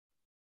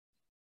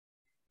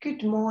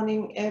Good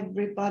morning,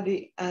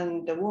 everybody,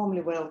 and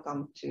warmly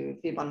welcome to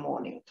FiBAN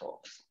Morning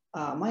Talks.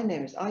 My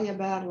name is Aija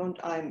Bärlund.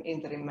 I'm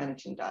Interim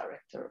Managing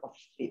Director of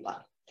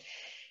FiBAN.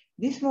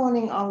 This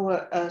morning,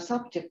 our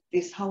subject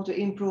is how to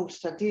improve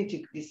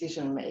strategic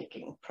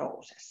decision-making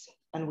process.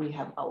 And we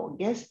have our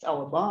guests,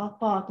 our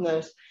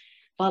partners,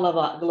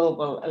 Palava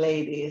Global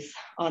ladies,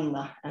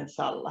 Anna and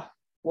Salla.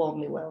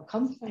 Warmly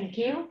welcome. Thank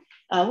you.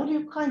 Would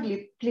you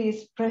kindly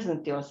please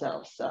present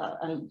yourselves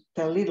and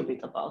tell a little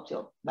bit about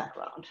your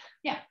background?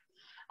 Yeah.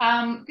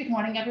 Good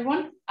morning,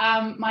 everyone.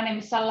 My name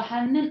is Salla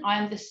Hänninen.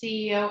 I am the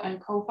CEO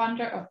and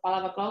co-founder of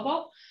Palava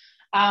Global.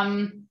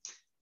 I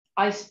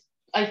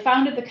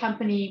founded the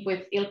company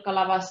with Ilkka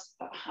Lavas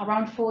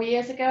around 4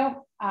 years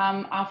ago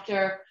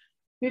after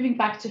moving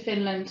back to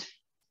Finland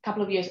a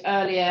couple of years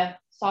earlier,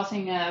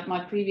 starting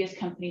my previous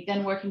company,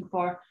 then working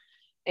for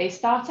a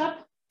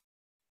startup.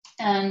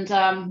 And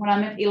when I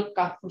met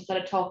Ilkka, we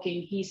started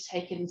talking. He's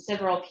taken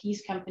several of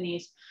his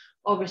companies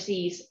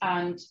overseas,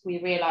 and we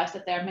realized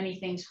that there are many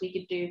things we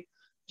could do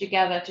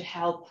together to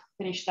help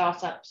Finnish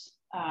startups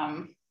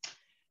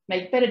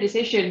make better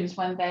decisions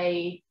when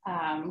they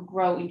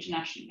grow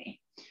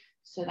internationally.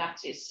 So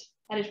that is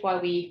why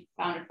we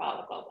founded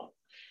Palava Global.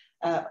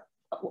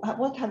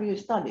 What have you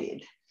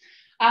studied?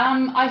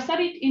 I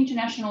studied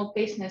international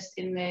business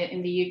in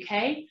the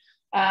UK.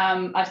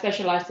 I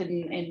specialized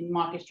in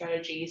market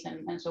strategies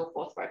and so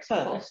forth, for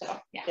example. Perfect.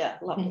 So Yeah,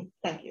 lovely.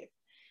 Thank you.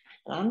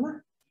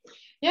 Anna?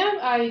 Yeah,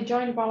 I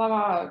joined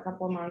Palava a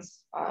couple of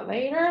months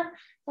later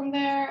from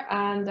there,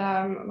 and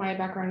my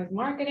background is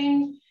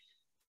marketing,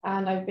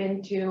 and I've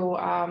been to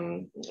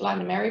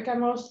Latin America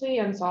mostly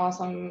and saw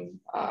some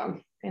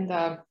in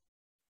the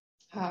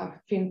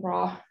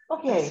FinPro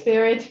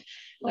spirit,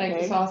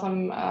 like saw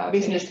some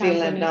Business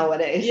Finland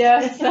nowadays.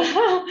 Yes.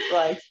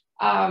 Right.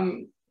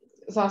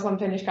 Saw some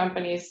Finnish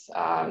companies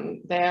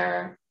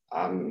there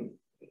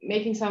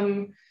making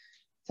some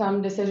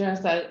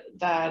decisions that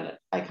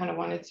I kind of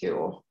wanted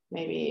to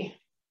maybe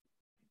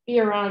be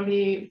around,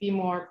 be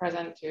more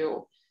present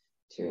to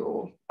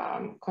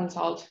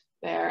consult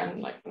there.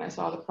 And like when I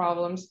saw the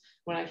problems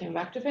when I came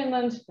back to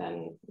Finland,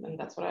 then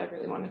that's what I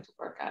really wanted to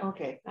work at.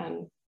 Okay.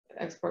 And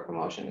export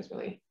promotion is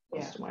really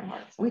close to my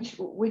heart. So.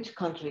 Which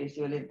countries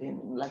you lived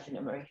in Latin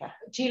America?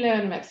 Chile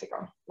and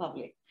Mexico.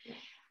 Lovely.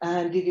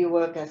 And did you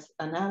work as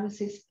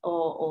analyst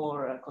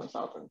or a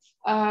consultant?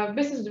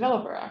 Business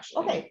developer,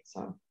 actually. Okay.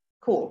 So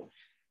cool.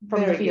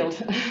 From the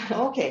field.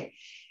 Okay.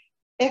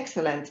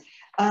 Excellent.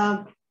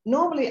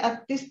 Normally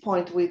at this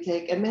point we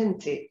take a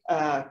Menti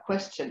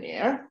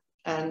questionnaire,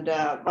 and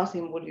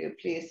Basim, would you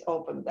please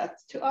open that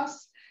to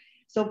us?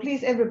 So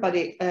please,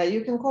 everybody,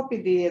 you can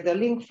copy the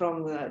link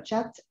from the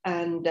chat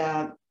and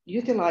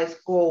utilize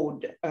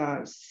code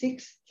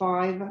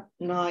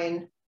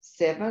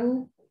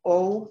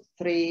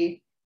 659703559.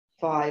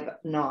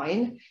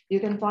 You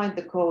can find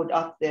the code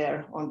up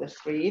there on the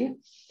screen.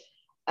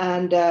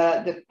 And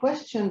the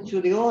question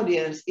to the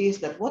audience is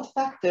that what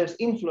factors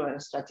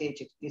influence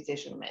strategic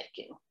decision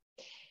making?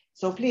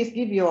 So please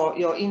give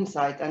your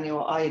insight and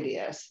your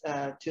ideas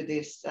to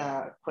this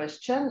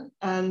question.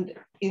 And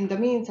in the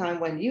meantime,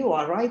 when you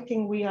are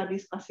writing, we are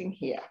discussing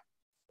here.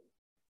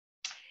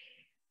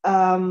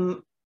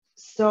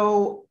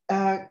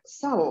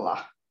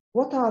 Salla,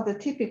 what are the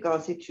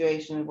typical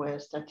situations where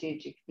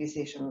strategic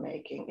decision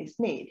making is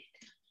needed?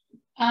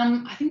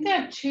 I think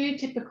there are two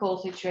typical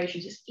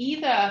situations. It's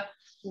either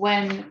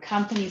when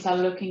companies are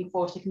looking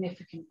for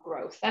significant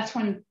growth. That's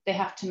when they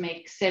have to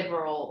make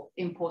several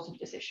important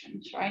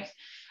decisions, right?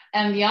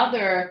 And the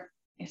other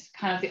is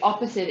kind of the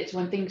opposite. It's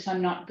when things are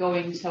not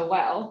going so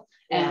well,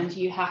 and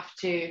you have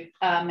to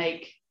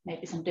make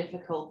maybe some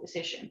difficult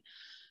decisions.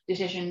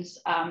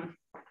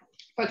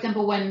 For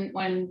example,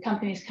 when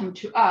companies come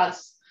to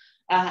us,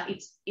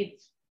 it's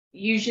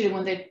usually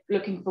when they're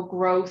looking for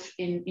growth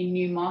in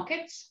new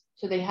markets.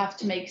 So they have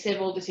to make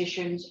several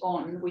decisions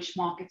on which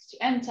markets to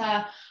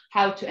enter,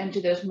 how to enter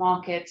those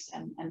markets,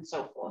 and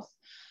so forth.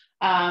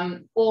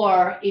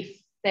 Or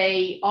if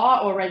they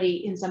are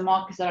already in some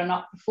markets that are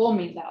not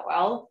performing that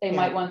well, they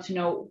might want to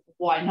know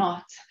why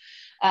not.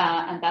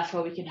 And that's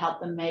where we can help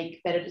them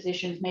make better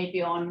decisions,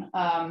 maybe on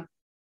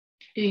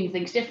doing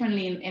things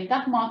differently in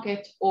that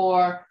market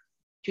or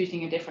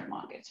choosing a different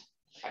market,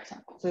 for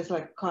example. So it's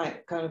like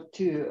kind of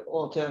two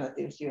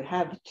alternatives. You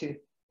have to,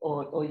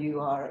 or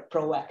you are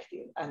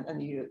proactive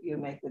and you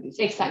make the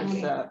decisions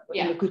in a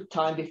good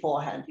time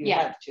beforehand. You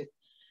have to,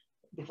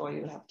 before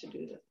you have to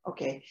do that.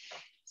 Okay.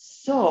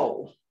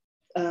 So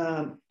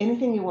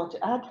anything you want to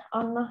add,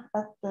 Anna,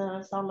 at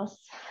Salla's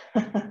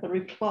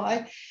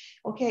reply?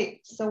 Okay,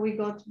 so we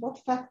got what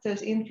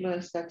factors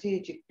influence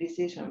strategic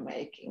decision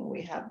making.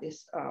 We have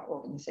this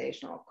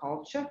organizational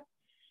culture,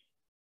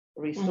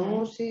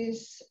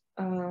 resources,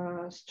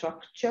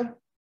 structure,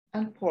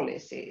 and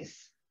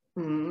policies.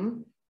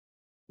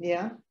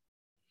 Yeah.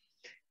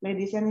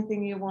 Ladies,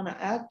 anything you want to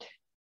add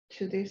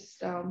to this?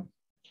 Well,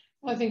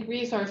 I think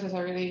resources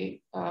are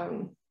really,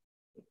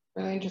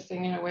 really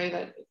interesting in a way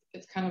that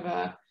it's kind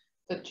of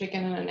the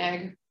chicken and an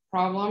egg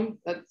problem,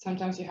 that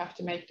sometimes you have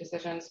to make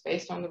decisions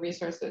based on the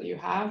resource that you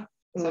have.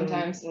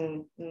 Sometimes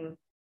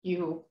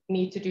you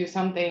need to do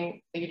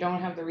something that you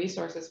don't have the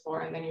resources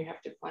for, and then you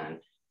have to plan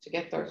to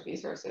get those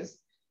resources.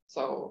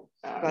 So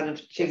kind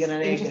of chicken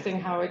and egg. Interesting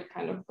how it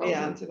kind of goes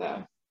into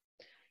the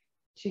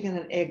chicken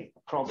and egg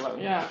problem.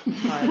 Yeah,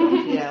 kind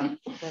of. Yeah,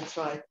 that's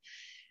right.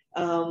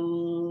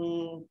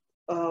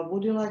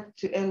 Would you like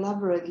to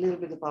elaborate a little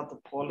bit about the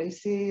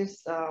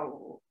policies?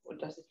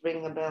 Does it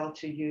ring a bell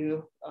to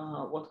you?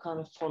 What kind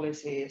of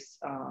policies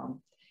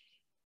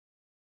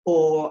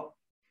or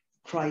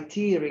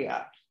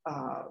criteria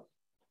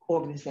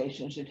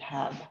organizations should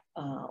have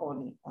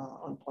on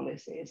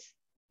policy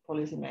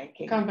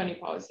making? Company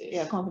policies.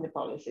 Yeah, company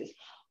policies,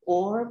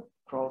 or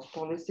growth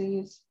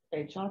policies,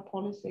 HR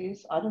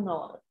policies. I don't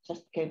know. It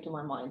just came to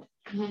my mind.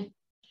 Mm-hmm.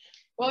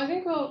 Well, I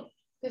think we'll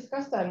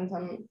discuss that in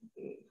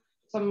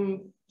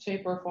some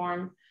shape or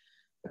form.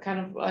 Kind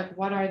of like,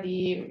 what are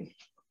the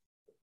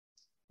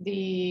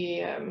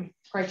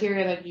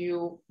criteria that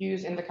you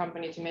use in the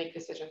company to make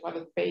decisions? What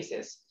are the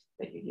bases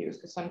that you use?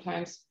 Because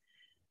sometimes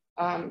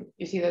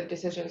you see that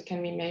decisions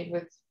can be made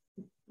with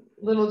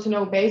little to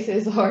no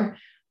basis, or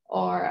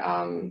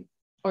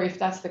if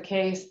that's the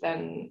case,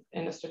 then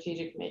in a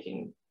strategic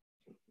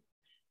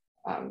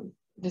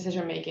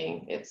decision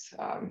making, it's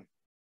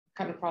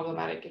kind of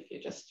problematic.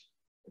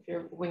 If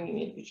you're winging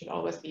it, you should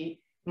always be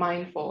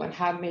mindful and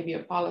have maybe a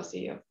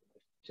policy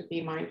to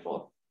be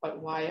mindful. But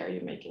why are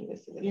you making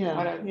this decision?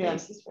 What are the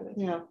bases for this?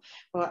 Yeah,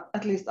 well,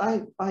 at least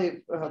I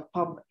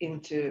pump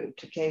into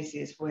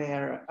cases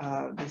where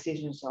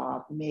decisions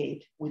are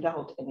made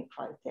without any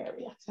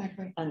criteria.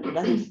 Exactly. And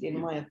that is, in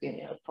my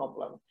opinion, a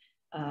problem.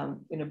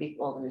 In a big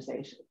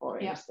organization, for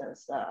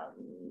instance,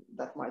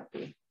 that might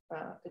be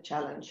a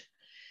challenge.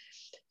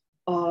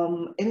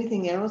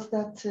 Anything else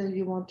that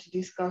you want to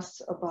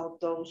discuss about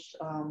those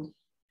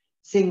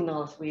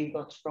signals we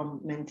got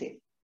from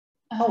Menti?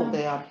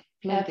 There are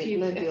plenty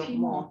of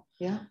more.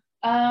 Yeah.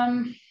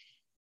 I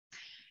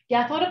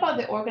thought about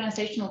the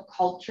organizational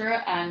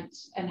culture and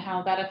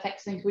how that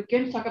affects things. We're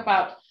going to talk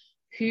about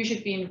who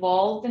should be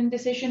involved in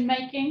decision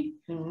making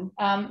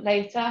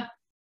later,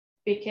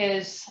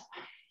 because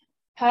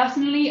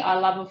personally I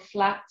love a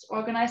flat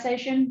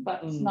organization,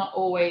 but it's not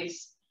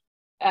always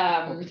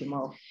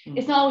optimal.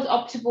 It's not always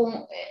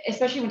optimal,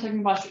 especially when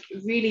talking about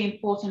really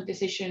important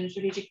decisions,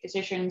 strategic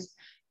decisions.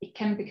 It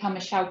can become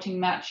a shouting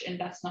match, and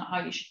that's not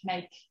how you should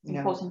make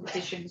important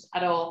decisions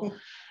at all.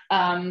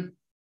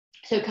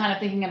 So kind of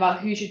thinking about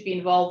who should be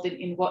involved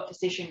in what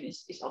decision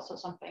is also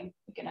something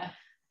we're going to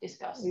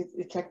discuss.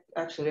 It's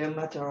actually a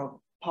matter of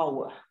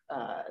power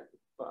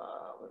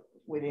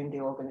within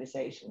the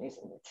organization,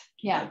 isn't it?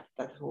 Yeah.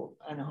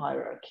 And a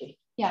hierarchy.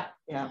 Yeah.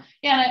 Yeah.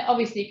 Yeah, and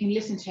obviously you can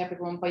listen to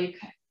everyone, but you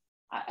can,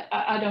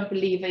 I don't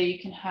believe that you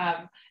can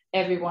have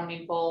everyone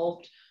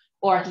involved,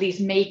 or at least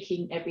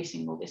making every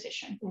single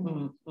decision,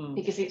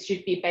 because it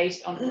should be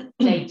based on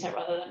data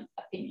rather than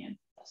opinion.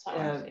 That's how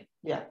I see.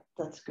 Yeah,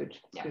 that's good.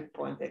 Good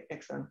point.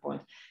 Excellent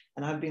point.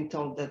 And I've been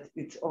told that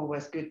it's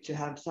always good to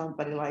have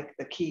somebody like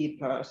the key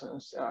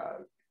persons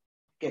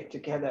get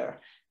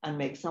together and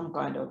make some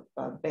kind of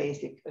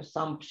basic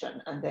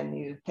assumption, and then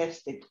you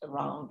test it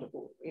around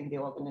in the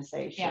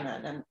organization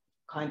and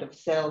kind of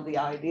sell the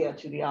idea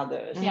to the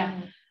others.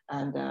 Yeah.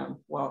 And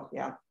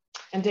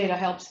and data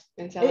helps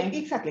in selling.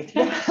 Exactly.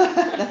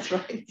 That's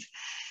right.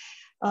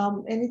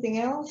 Anything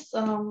else?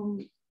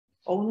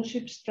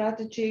 Ownership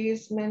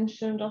strategies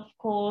mentioned, of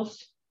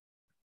course.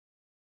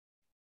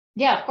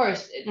 Yeah, of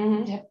course.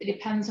 It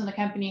depends on the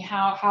company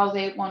how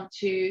they want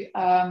to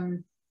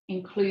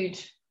include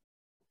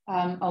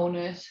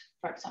owners,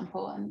 for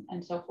example,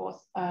 and so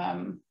forth.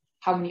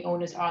 How many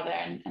owners are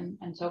there,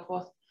 and so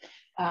forth.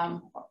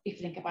 If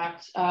you think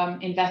about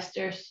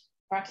investors,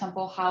 for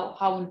example,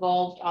 how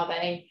involved are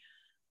they?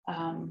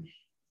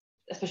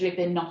 Especially if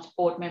they're not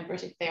board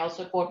members. If they're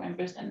also board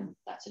members, then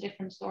that's a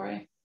different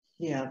story.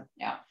 Yeah.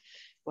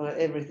 Well,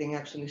 everything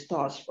actually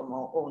starts from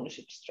our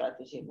ownership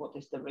strategy. What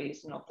is the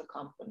reason of the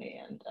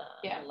company, and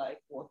like,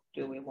 what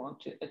do we want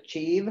to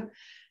achieve?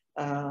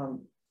 Are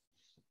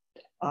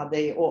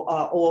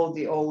all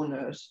the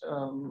owners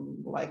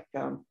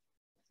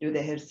do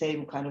they have the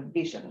same kind of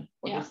vision?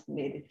 What is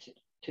needed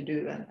to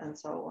do, and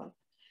so on?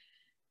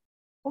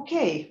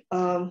 Okay.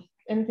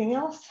 Anything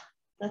else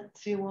that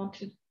you want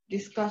to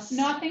discuss?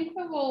 No, I think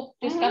we will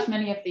discuss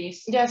many of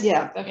these. Yes.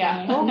 Yeah.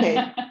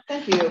 Okay.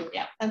 Thank you.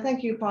 Yeah. And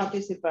thank you,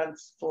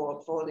 participants,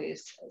 for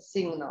these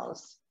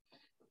signals.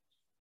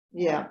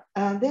 Yeah.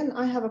 And then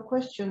I have a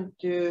question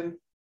to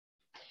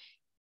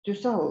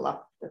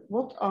Salla.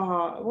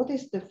 What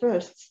is the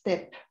first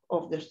step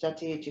of the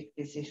strategic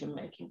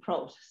decision-making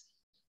process?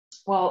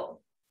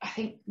 Well, I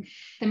think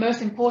the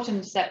most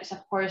important step is,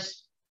 of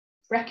course,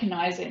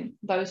 recognizing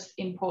those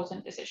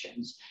important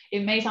decisions.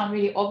 It may sound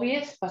really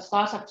obvious, but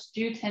startups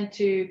do tend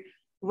to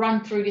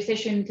run through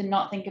decisions and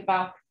not think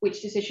about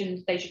which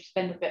decisions they should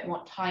spend a bit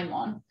more time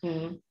on,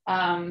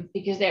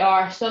 because there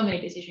are so many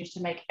decisions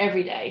to make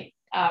every day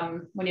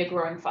when you're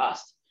growing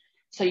fast.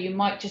 So you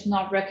might just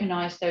not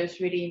recognize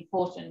those really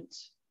important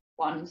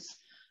ones.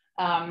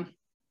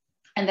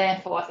 And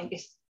therefore, I think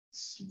it's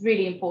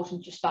really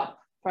important to stop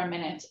for a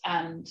minute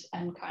and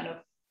kind of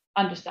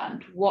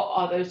understand what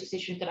are those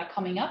decisions that are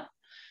coming up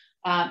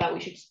that we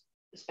should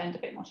spend a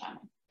bit more time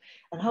on.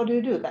 And how do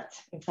you do that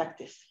in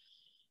practice?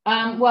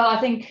 Well, I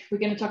think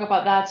we're going to talk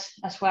about that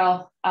as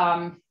well,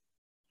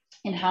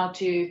 in how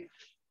to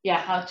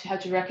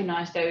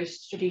recognize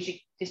those strategic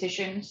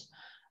decisions.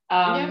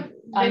 And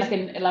I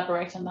can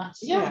elaborate on that.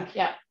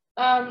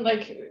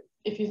 Like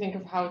if you think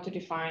of how to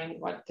define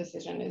what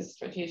decision is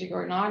strategic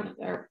or not,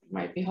 there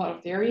might be a lot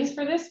of theories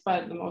for this,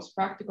 but the most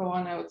practical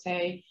one I would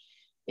say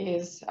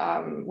is,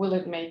 will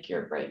it make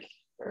or break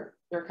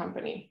your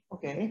company?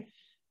 Okay.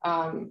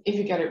 If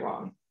you get it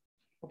wrong.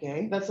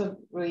 Okay. That's a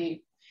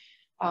really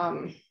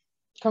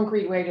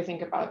concrete way to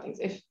think about things.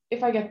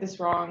 If I get this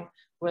wrong,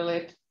 will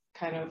it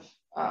kind of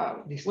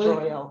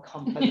destroy our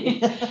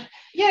company?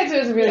 Yeah, so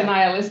it's a really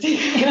nihilistic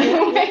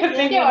way of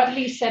thinking. Or at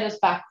least set us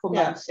back for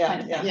months.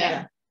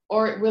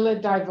 Or will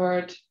it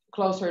divert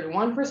closer to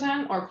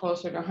 1% or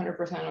closer to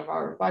 100% of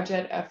our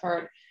budget,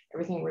 effort,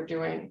 everything we're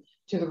doing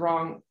to the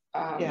wrong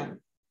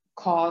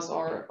cause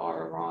or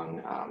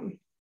wrong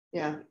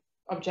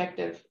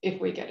objective if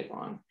we get it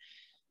wrong.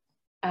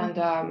 And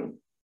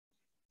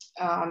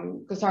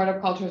the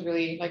startup culture is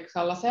really, like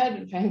Salla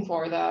said, paying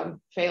for the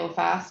fail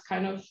fast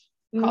kind of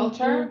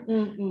culture.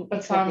 But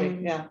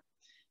exactly.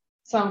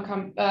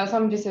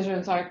 some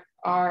decisions are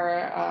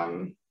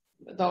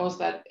those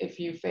that if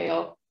you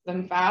fail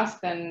them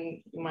fast,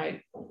 then you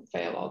might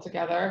fail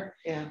altogether.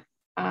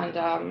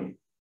 And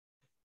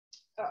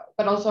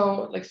but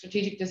also like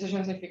strategic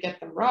decisions, if you get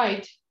them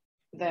right,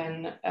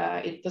 then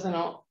it doesn't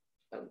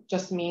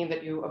just mean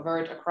that you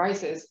avert a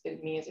crisis.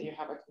 It means that you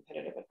have a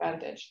competitive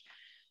advantage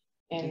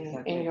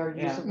in your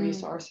use of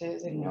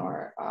resources, in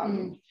your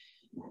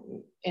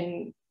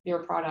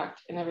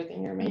product, in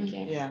everything you're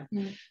making.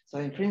 So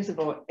in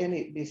principle,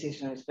 any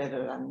decision is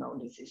better than no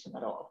decision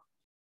at all.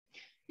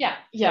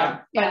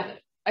 But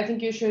I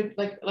think you should,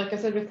 like I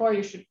said before,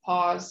 you should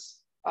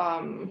pause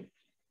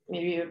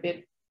maybe a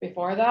bit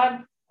before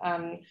that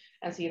and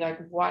see like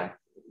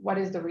what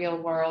is the real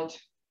world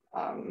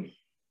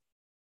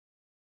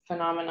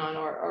phenomenon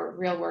or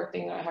real world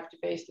thing that I have to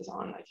base this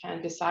on. I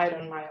can't decide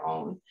on my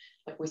own,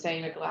 like we say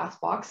in a glass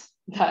box,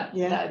 that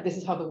this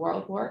is how the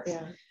world works.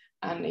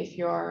 And if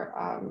your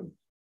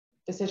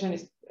decision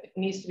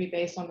needs to be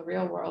based on the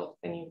real world,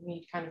 then you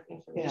need kind of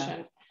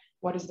information.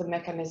 What is the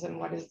mechanism?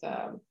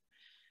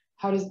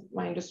 How does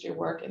my industry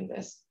work in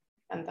this?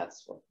 And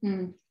that's what.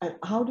 And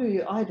how do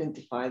you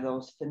identify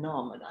those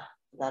phenomena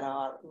that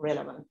are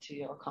relevant to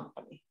your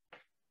company?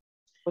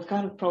 What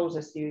kind of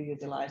process do you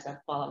utilize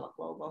at Palava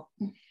Global?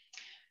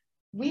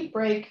 We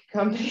break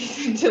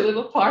companies into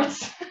little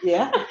parts.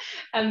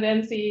 And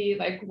then see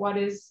like what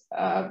is.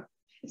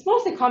 It's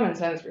mostly common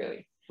sense,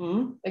 really.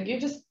 Like you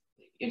just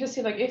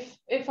see like if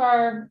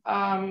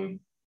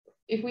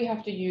we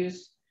have to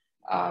use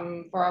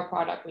for our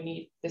product, we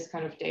need this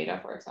kind of data,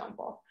 for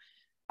example,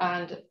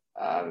 and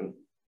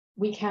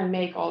we can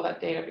make all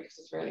that data because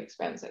it's really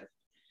expensive.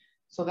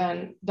 So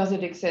then, does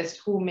it exist?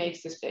 Who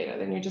makes this data?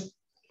 Then you just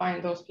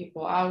find those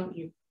people out.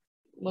 You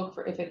look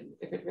for if it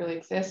really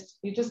exists.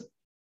 You just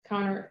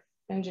counter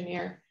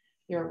engineer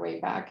your way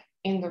back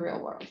in the real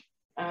world.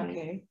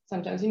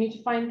 Sometimes you need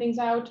to find things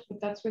out,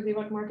 but that's really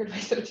what market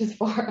research is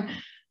for.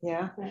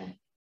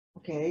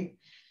 Okay.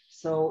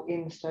 So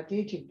in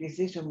strategic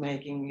decision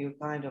making, you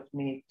kind of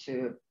need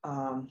to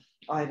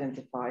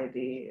identify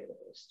the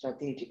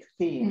strategic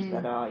themes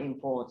that are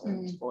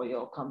important for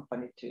your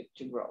company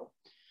to grow.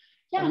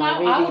 I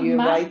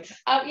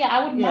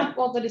would map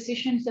all the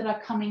decisions that are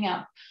coming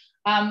up.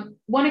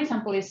 One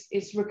example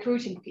is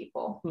recruiting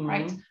people,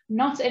 right?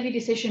 Not every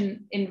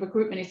decision in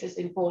recruitment is as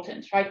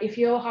important, right? If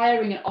you're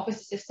hiring an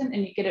office assistant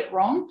and you get it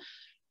wrong,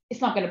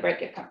 it's not going to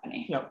break your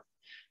company.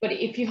 But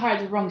if you hire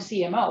the wrong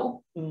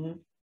CMO,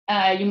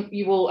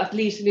 you will at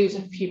least lose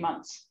a few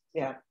months.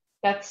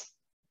 That's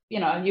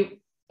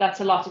that's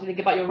a lot. If you think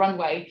about your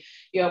runway,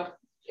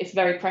 it's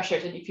very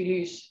precious, and if you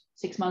lose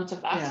 6 months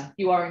of that,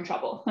 you are in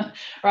trouble,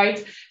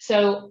 right?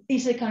 So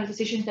these are the kind of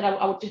decisions that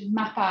I would just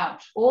map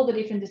out all the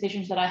different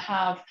decisions that I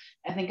have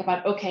and think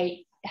about,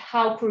 okay,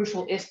 how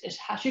crucial is this?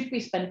 Should we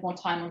spend more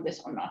time on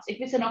this or not? If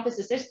it's an office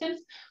assistant,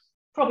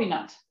 probably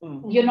not.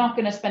 You're not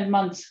going to spend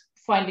months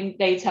finding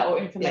data or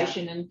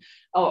information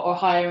or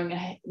hiring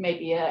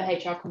maybe a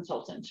HR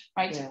consultant,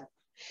 right?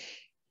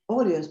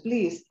 Audience,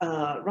 please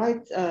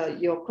write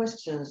your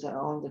questions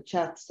on the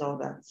chat so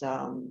that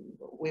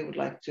we would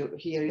like to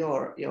hear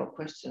your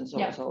questions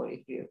also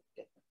if you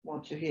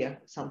want to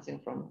hear something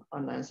from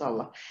Anna and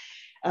Salla.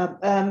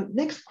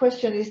 Next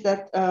question is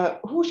that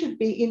who should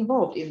be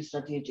involved in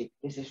strategic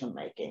decision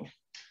making?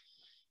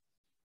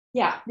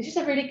 This is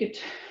a really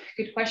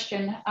good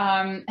question.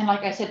 And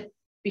like I said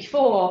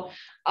before,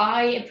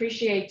 I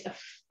appreciate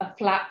a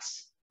flat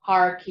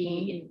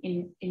hierarchy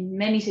in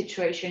many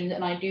situations,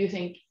 and I do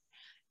think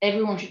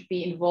everyone should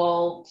be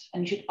involved,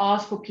 and you should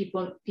ask for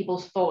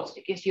people's thoughts,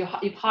 because you've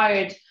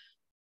hired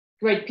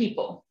great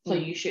people, so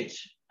you should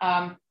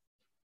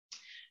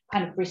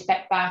kind of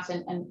respect that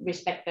and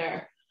respect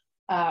their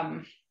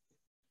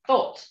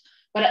thoughts.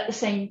 But at the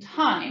same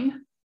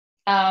time,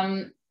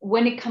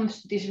 when it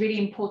comes to these really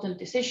important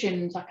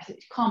decisions, like I said,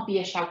 it can't be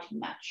a shouting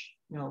match.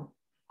 No.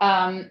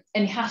 And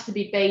it has to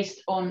be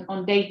based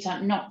on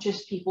data, not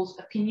just people's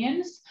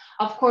opinions.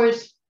 Of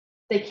course,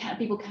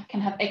 people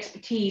can have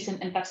expertise,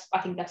 and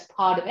I think that's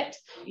part of it.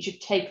 You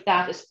should take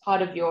that as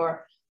part of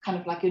your kind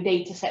of like your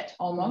data set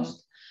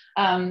almost.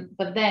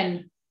 But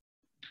then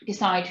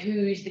decide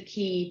who is the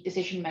key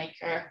decision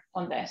maker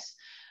on this.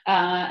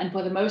 And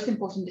for the most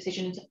important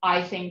decisions,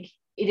 I think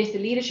it is the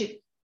leadership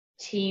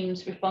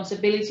team's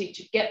responsibility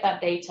to get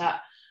that data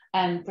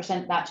and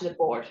present that to the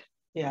board.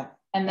 Yeah.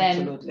 And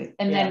then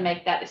then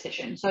make that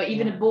decision. So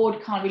even a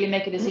board can't really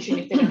make a decision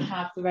if they don't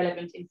have the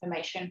relevant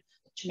information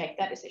to make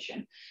that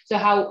decision. So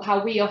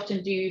how we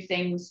often do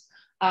things,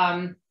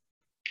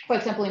 for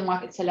example, in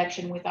market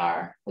selection with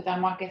our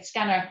market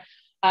scanner,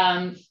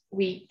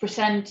 we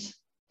present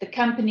the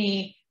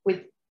company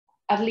with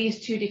at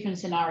least 2 different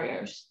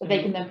scenarios that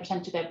they can then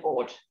present to their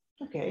board.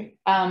 Okay.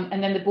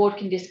 And then the board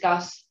can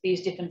discuss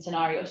these different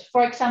scenarios.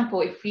 For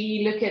example, if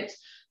we look at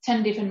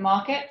 10 different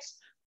markets,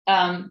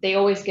 they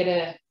always get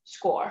a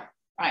score,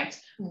 right?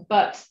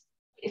 But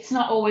it's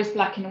not always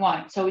black and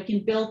white. So we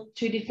can build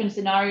 2 different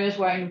scenarios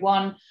where in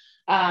one,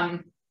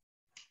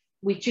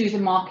 we choose a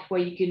market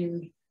where you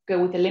can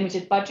go with a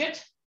limited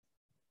budget,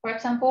 for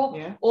example,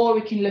 or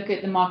we can look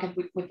at the market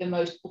with the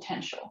most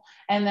potential.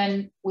 And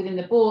then within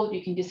the board,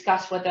 you can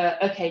discuss whether,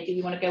 okay, do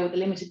we want to go with a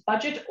limited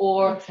budget,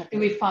 or do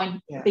we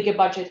find a bigger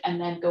budget and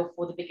then go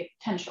for the bigger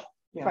potential,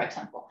 for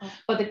example.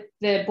 But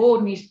the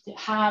board needs to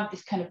have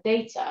this kind of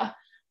data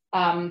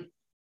and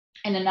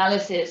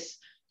analysis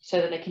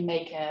so that they can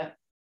make a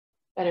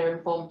better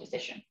informed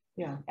decision.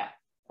 Yeah.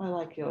 I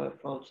like your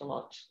approach a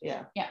lot.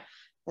 Yeah.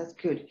 That's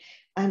good.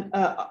 And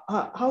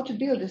how to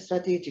build a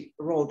strategic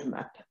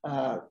roadmap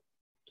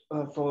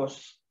for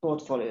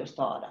portfolio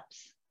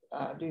startups?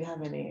 Do you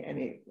have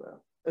any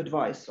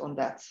advice on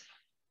that?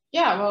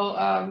 Yeah, well,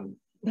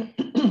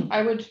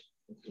 I would,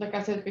 like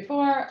I said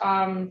before,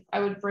 I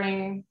would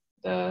bring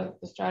the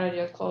strategy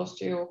as close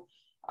to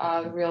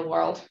the real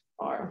world,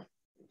 or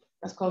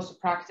as close to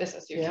practice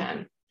as you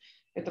can.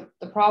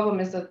 The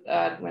problem is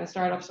that when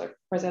startups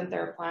present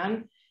their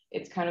plan,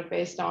 it's kind of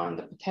based on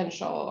the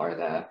potential or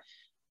the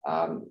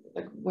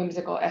like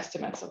whimsical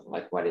estimates of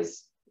like what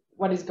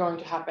is going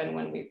to happen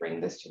when we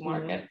bring this to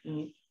market.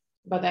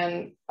 But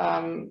then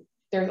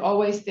there's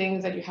always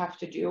things that you have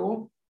to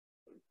do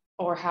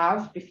or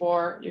have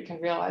before you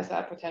can realize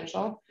that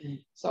potential.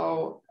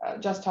 So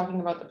just talking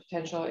about the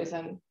potential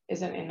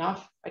isn't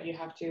enough, but you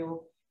have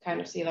to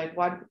kind of see like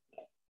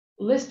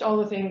list all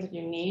the things that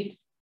you need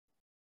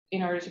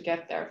in order to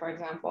get there. For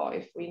example,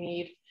 if we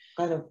need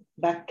kind of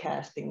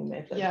backcasting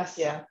method. Yes.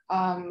 Yeah.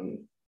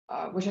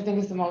 Which I think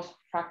is the most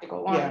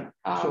practical one.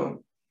 Yeah, sure.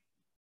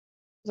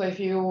 So if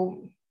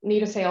you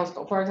need a sales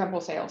goal, for example,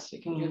 sales,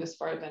 you can do this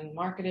for then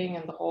marketing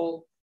and the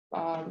whole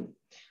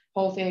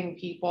thing,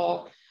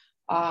 people,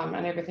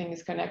 and everything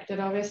is connected,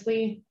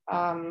 obviously.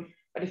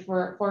 But if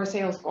we're for a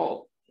sales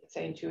goal, let's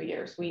say in 2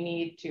 years, we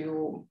need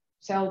to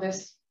sell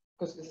this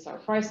because this is our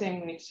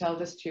pricing. We need to sell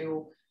this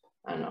to,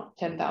 I don't know,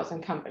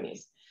 10,000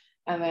 companies.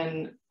 And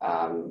then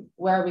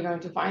where are we going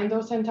to find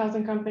those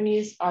 10,000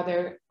 companies? Are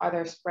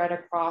they spread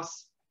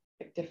across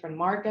like different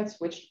markets?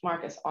 Which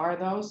markets are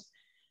those?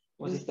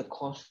 What is the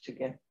cost to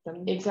get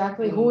them?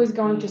 Exactly. Who is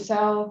going to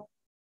sell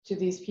to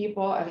these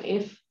people? And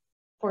if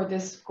for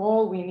this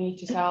goal we need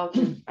to sell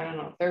to, I don't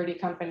know, 30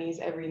 companies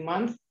every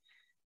month,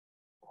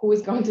 who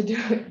is going to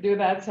do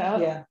that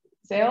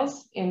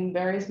sales in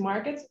various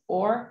markets?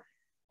 Or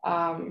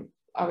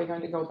are we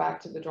going to go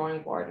back to the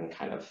drawing board and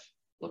kind of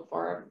look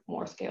for a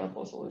more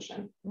scalable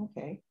solution?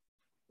 Okay.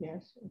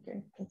 Yes.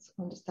 Okay. That's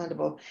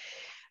understandable.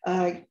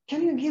 Can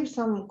you give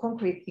some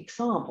concrete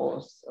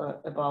examples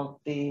about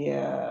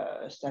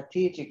the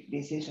strategic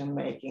decision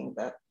making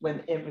that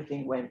when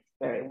everything went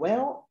very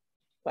well,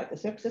 like a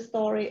success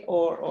story,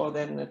 or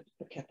then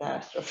a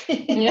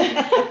catastrophe?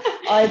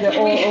 Either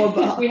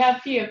or. We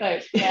have few of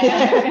those.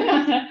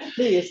 Yeah.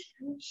 Please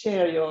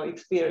share your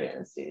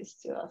experiences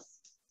to us.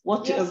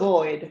 What to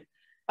avoid?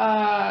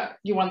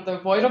 You want the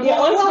avoidable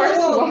ones first?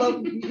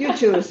 Well, you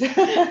choose.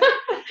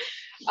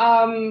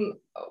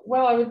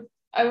 Well,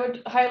 I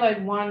would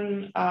highlight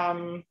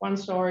one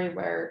story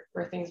where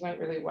things went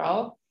really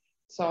well.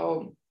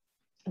 So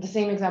the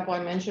same example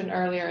I mentioned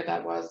earlier,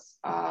 that was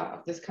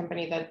of this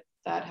company that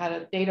had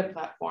a data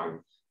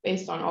platform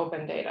based on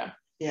open data.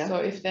 Yeah. So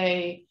if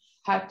they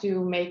had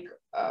to make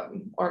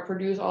or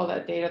produce all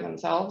that data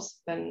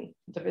themselves, then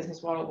the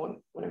business model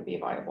wouldn't be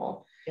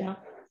viable. Yeah.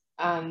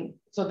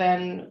 So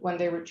then when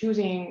they were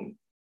choosing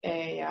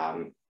a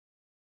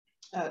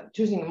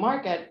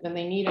market, then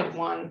they needed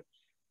one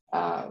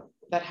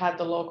that had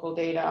the local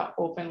data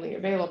openly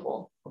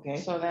available. Okay.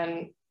 So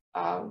then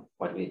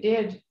what we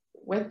did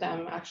with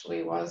them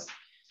actually was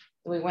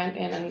we went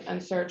in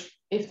and searched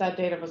if that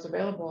data was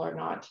available or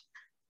not,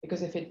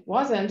 because if it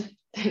wasn't,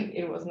 then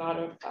it was not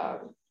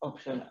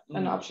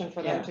an option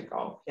for them to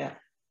go. Yeah.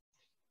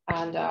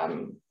 And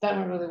that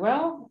went really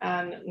well.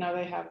 And now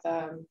they have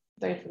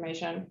the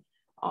information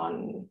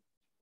on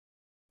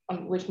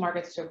which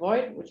markets to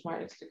avoid, which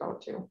markets to go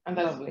to. And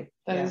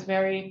that is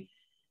very,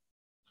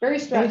 very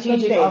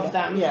strategic of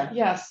them. Yeah.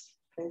 Yes,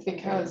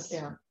 because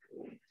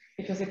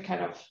it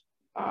kind of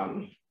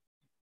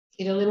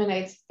it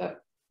eliminates the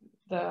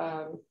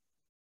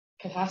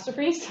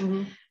catastrophes,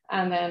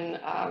 and then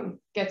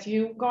gets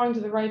you going to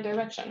the right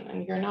direction,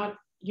 and you're not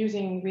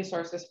using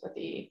resources for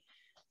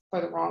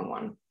the wrong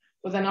one.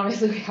 But then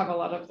obviously we have a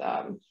lot of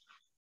the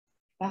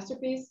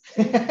catastrophes.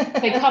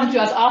 They come to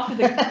us after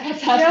the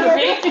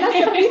catastrophe.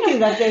 That's a pity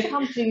that they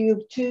come to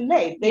you too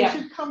late. They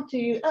should come to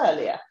you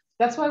earlier.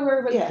 That's why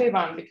we're with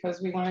FiBAN,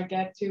 because we want to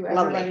get to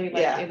everybody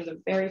in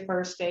the very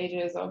first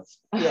stages of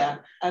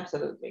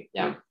absolutely.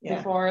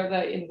 Before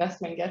the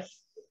investment gets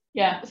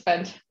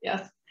spent.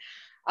 Yes.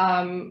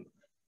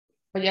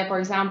 But yeah, for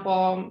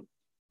example,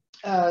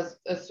 a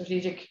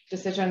strategic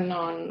decision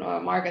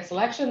on market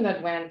selection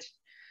that went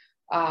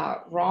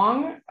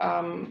wrong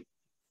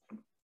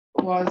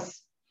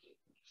was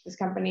this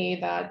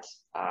company that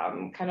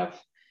kind of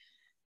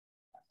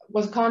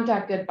was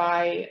contacted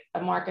by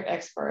a market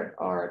expert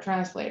or a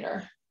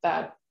translator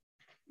that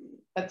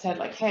said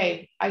like,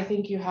 hey, I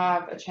think you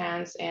have a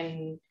chance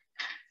in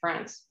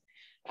France.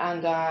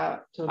 And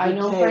so I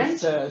know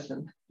French.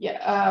 Person.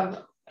 Yeah.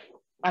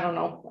 I don't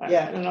know. I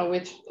don't know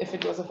if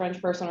it was a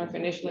French person or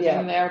Finnish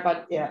living there,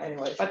 but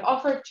anyways. But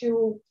offered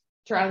to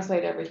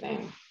translate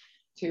everything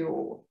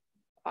to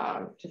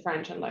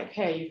French, and like,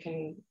 hey, you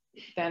can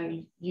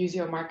then use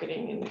your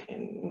marketing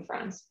in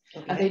France.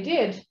 Okay. And they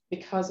did,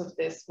 because of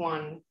this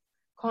one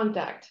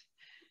contact,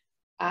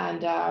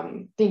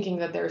 and thinking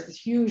that there's this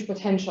huge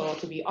potential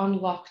to be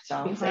unlocked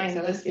behind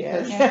this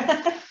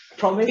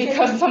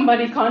because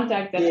somebody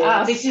contacted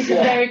us. This is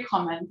very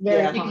common. You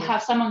can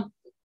have someone,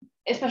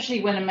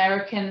 especially when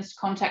Americans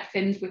contact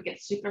Finns, we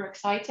get super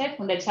excited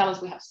when they tell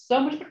us we have so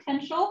much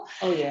potential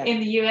in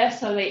the US,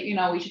 so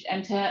that we should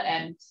enter,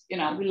 and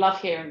we love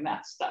hearing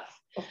that stuff.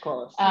 Of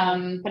course.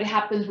 But it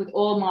happens with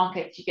all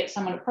markets. You get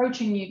someone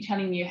approaching you,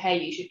 telling you, hey,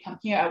 you should come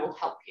here, I will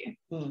help you.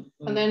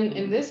 And then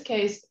in this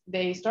case,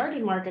 they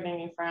started marketing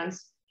in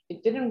France.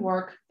 It didn't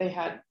work. They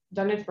had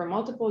done it for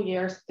multiple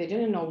years. They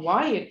didn't know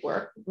why it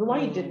worked, why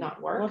it did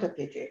not work. What a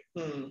pity.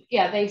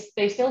 Yeah,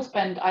 they still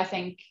spend, I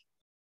think,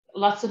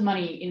 lots of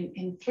money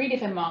in 3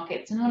 different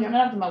markets, and none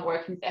of them are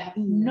working. They have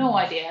no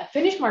idea.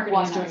 Finnish market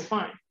is doing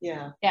fine.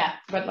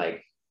 But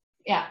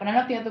but none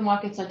of the other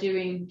markets are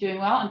doing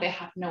well, and they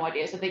have no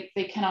idea, so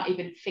they cannot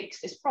even fix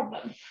this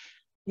problem.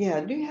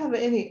 Do you have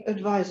any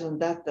advice on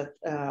that?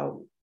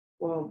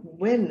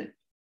 When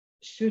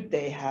should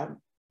they have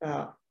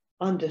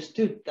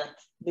understood that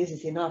this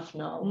is enough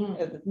now,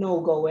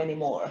 no go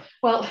anymore?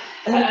 Well,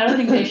 I don't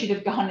think they should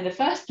have gone in the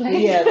first place.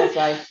 Yeah, that's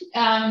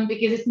right.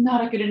 Because it's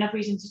not a good enough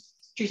reason to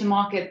choose a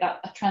market that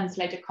a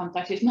translator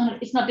contacts. It's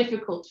not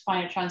difficult to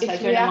find a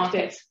translator in a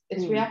market.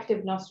 It's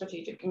reactive, not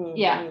strategic.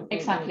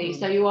 Exactly.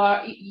 So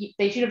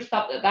they should have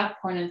stopped at that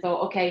point and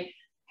thought, okay,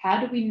 how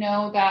do we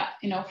know that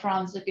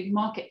France is a good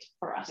market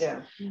for us?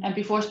 And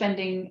before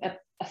spending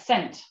a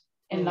cent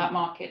in that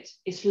market,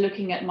 is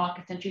looking at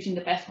markets and choosing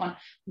the best one.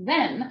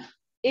 Then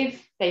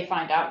if they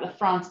find out that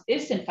France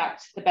is in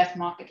fact the best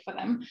market for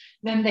them,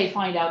 then they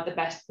find out the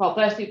best. Well,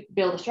 first you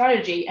build a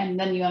strategy, and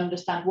then you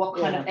understand what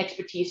kind of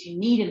expertise you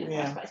need in the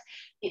first place.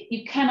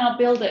 You cannot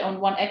build it on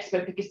one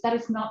expert, because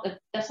that's not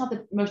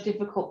the most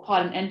difficult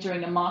part in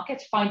entering a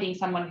market, finding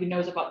someone who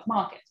knows about the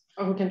market.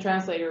 Or who can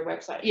translate your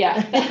website.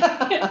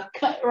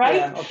 Right?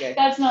 Yeah, okay.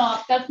 That's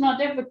not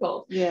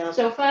difficult. Yeah.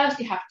 So first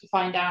you have to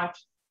find out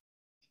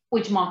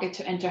which market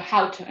to enter,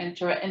 how to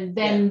enter it, and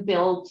then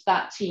build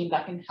that team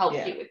that can help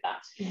you with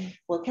that.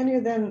 Well, can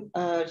you then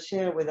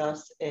share with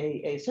us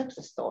a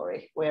success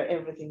story where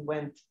everything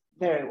went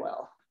very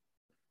well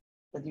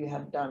that you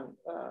have done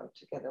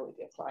together with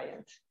your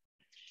client?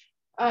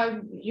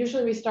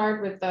 Usually we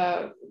start with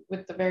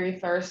the very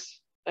first.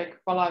 Like,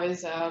 Palava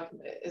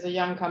is a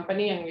young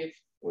company, and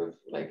we've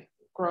like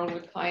grown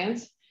with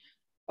clients.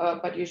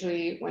 But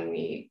usually when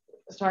we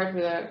start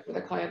with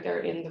a client, they're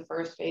in the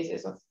first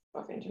phases of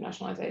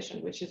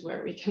internationalization, which is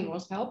where we can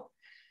most help.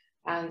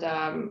 And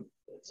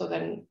so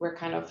then we're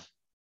kind of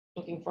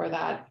looking for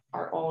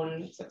our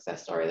own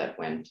success story that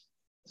went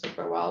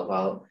super well.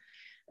 Well,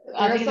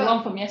 I think the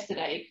one from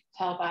yesterday,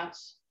 tell about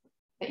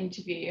the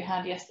interview you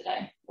had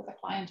yesterday with a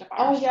client of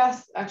ours. Oh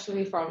yes,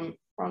 actually from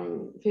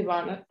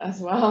FiBAN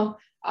as well.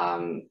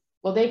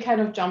 Well, they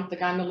kind of jumped the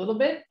gun a little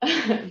bit.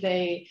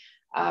 They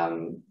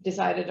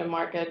decided a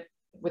market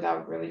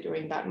without really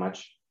doing that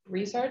much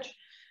research.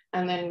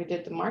 And then we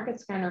did the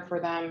market scanner for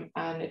them,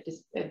 and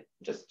it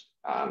just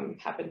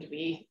happened to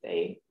be,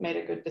 they made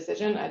a good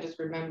decision. I just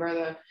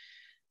remember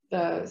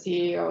the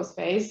CEO's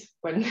face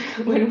when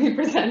we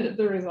presented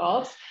the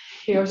results.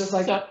 He was just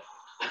like,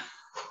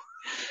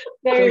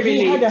 very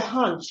relieved. He had a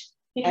hunch.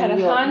 He had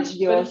a hunch,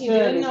 but he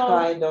didn't know.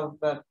 Kind of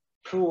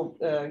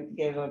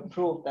gave a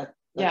proof that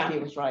he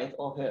was right,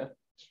 or her.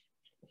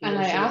 And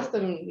I asked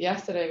them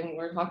yesterday when we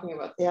were talking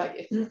about this,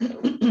 like,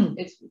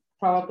 it's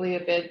probably a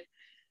bit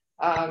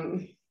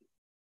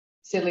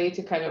silly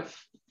to kind of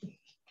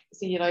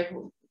see like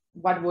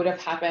what would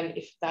have happened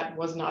if that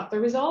was not the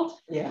result.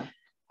 Yeah.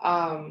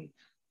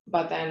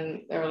 But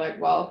then they were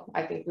like, well,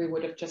 I think we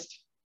would have just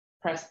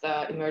pressed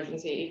the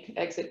emergency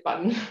exit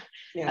button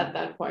at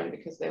that point,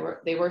 because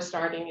they were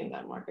starting in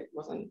that market,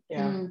 wasn't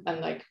and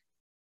like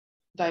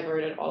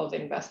diverted all of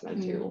the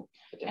investment to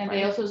and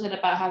they also said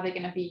about how they're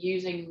going to be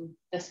using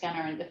the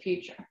scanner in the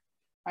future,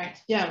 right?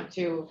 Yeah,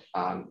 to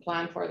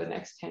plan for the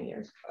next 10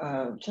 years.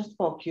 Just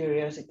for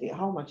curiosity,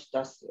 how much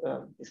does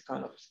this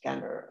kind of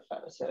scanner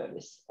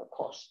service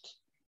cost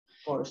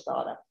for a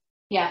startup?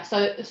 Yeah,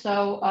 so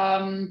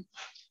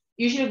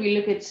usually we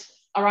look at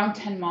around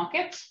 10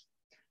 markets,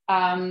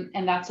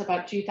 and that's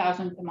about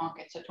 2,000 per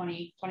market, so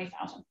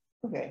 20,000.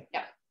 Okay.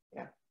 Yeah.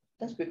 Yeah,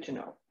 that's good to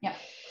know. Yeah.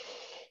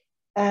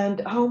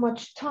 And how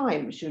much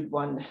time should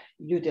one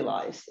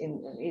utilize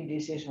in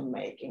decision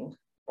making,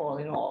 all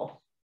in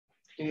all?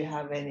 Do you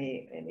have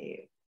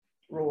any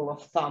rule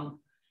of thumb?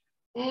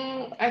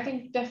 I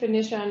think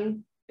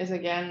definition is,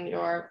 again,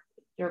 your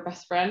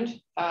best friend.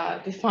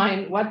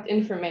 Define what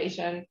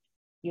information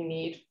you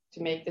need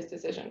to make this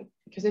decision,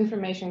 because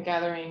information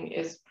gathering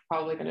is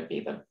probably going to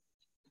be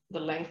the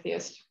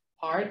lengthiest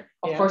part.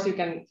 Of course, you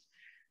can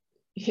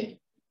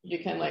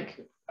like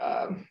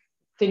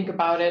think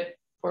about it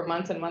for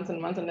months and months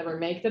and months and never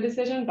make the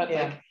decision, but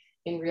like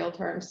in real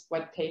terms,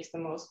 what takes the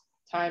most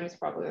time is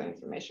probably the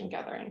information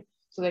gathering.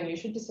 So then you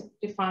should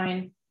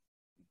define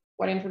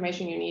what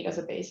information you need as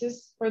a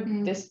basis for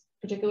this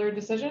particular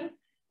decision,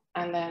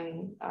 and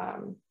then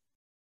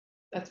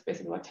that's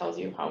basically what tells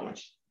you how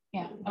much.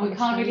 Yeah, and we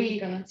can't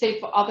really say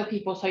for other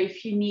people. So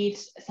if you need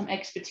some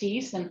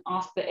expertise, then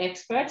ask the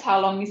experts how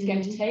long it's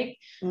going to take.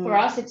 For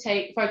us,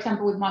 for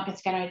example, with Market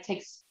Scanner, it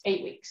takes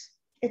 8 weeks.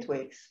 8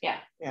 weeks. Yeah.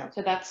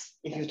 So that's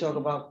if you talk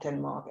about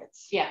 10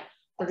 markets. Yeah.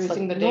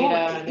 Producing the data.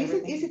 And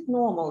is it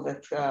normal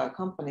that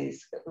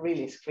companies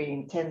really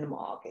screen 10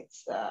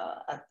 markets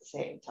at the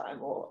same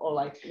time, or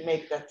like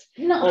make that?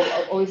 No.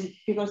 Or is it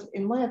because,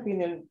 in my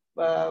opinion,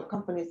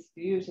 companies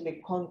usually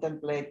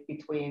contemplate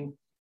between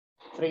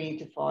 3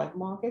 to 5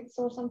 markets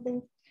or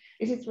something?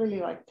 Is it really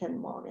like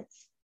 10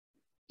 markets?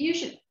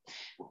 Usually,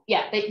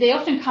 yeah. They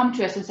often come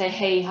to us and say,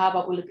 hey, how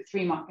about we look at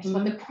 3 markets?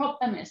 But the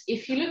problem is,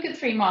 if you look at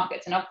 3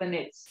 markets, and often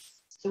it's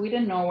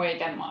Sweden, Norway,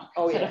 Denmark,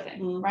 sort of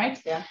thing, right?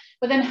 Yeah.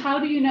 But then how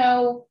do you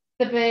know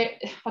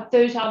but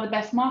those are the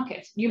best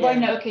markets? You might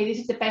know, okay, this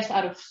is the best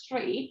out of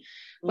 3,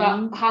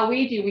 but how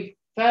we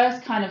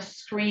first kind of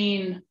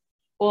screen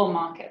all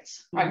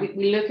markets, right?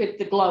 We look at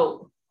the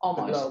globe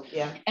almost.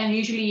 And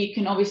usually you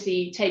can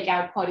obviously take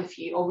out quite a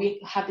few, or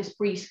we have this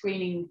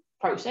pre-screening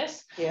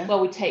process where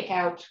we take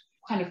out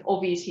kind of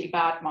obviously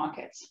bad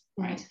markets,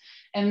 right?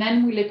 And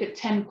then we look at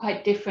 10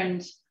 quite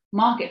different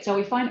markets. So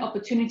we find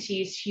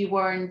opportunities you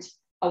weren't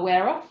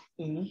aware of.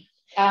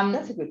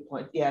 That's a good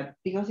point. Yeah,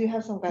 because you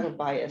have some kind of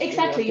bias.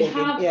 Exactly.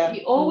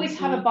 You always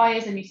have a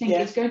bias, and you think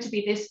it's going to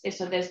be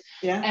this or this.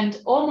 Yeah. And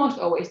almost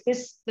always,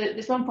 this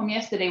one from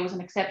yesterday was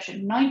an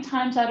exception. 9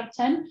 times out of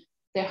 10,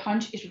 their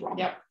hunch is wrong.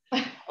 Yep.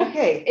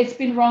 Okay. It's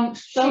been wrong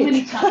so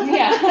many times.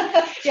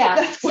 Yeah. Yeah.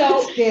 That's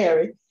so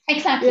scary.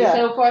 Exactly. Yeah.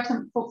 So for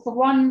example, for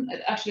one,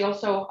 actually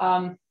also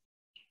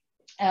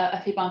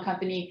a FiBAN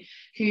company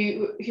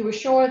who was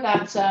sure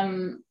that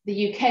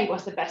the UK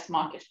was the best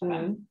market for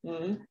them.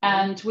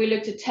 And we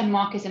looked at 10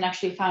 markets and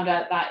actually found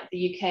out that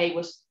the UK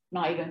was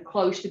not even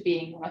close to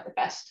being one of the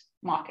best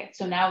markets.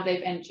 So now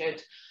they've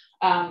entered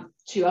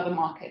 2 other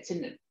markets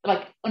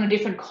on a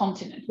different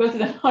continent. Both of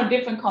them are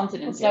different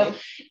continents. Okay. So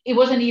it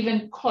wasn't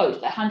even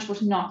close. The hunch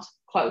was not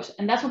close.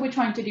 And that's what we're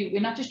trying to do.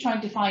 We're not just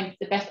trying to find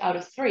the best out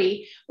of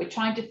 3. We're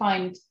trying to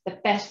find the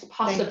best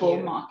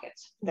possible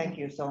markets. Thank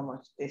you so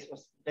much. This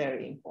was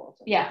very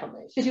important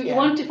information. Because we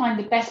want to find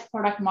the best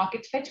product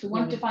market fit. We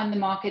want to find the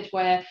market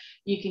where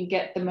you can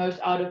get the most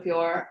out of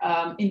your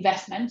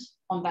investment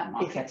on that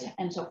market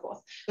and so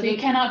forth. So you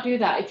cannot do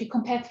that. If you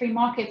compare 3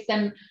 markets,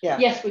 then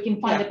yes, we can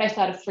find the best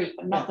out of 3,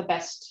 but not the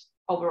best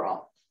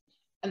overall.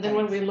 And then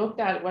when we looked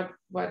at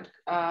what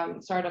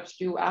startups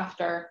do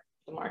after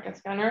the Market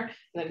Scanner,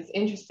 then it's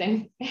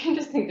interesting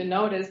to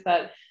notice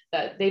that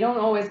they don't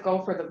always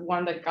go for the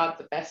one that got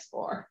the best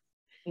score.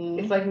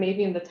 It's like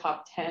maybe in the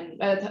top 10,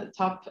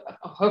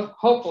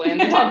 hopefully in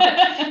the top,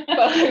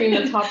 but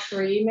in the top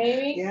 3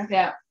 maybe.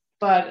 Yeah.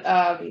 But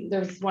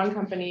there's one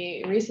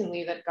company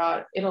recently that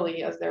got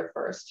Italy as their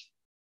first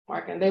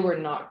market, and they were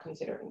not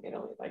considering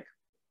Italy. Like,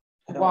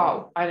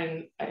 wow,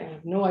 I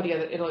have no idea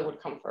that Italy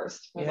would come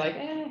first. I was like,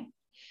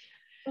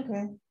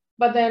 okay.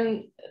 But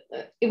then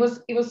it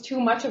was too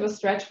much of a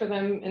stretch for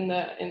them in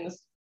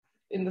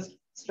the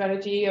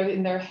strategy or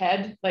in their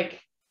head. Like,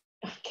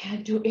 I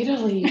can't do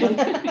Italy. Like,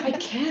 I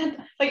can't.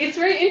 Like, it's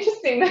very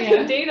interesting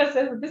that the data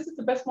says that this is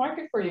the best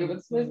market for you.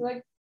 It's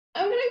like,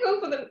 I'm gonna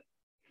go for the.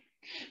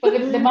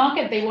 But the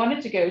market they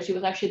wanted to go to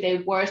was actually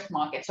their worst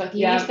market. So at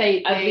least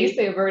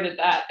they averted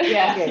that.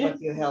 Yeah. Okay,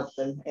 but you helped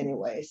them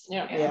anyways.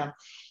 Yeah.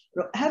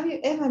 Have you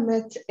ever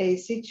met a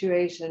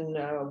situation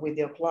with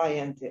your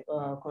client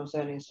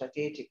concerning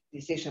strategic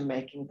decision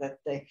making that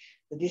the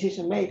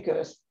decision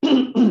makers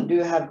do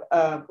have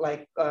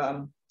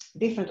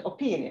different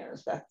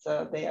opinions, that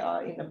they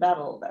are in a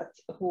battle that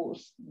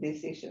whose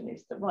decision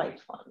is the right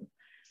one,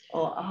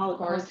 or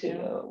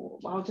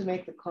how to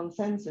make the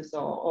consensus,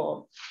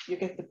 or you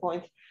get the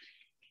point?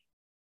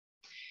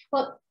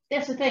 Well,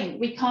 that's the thing.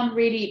 We can't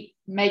really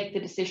make the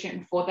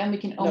decision for them. We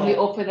can only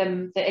offer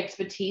them the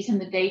expertise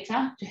and the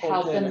data to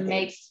help them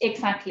make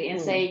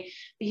and say,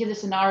 these are the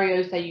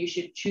scenarios that you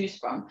should choose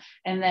from,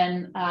 and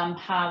then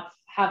have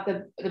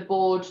the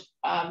board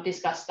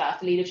discuss that,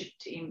 the leadership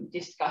team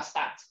discuss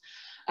that.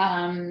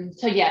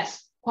 So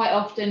yes, quite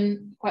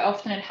often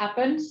it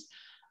happens.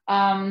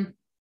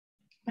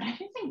 But I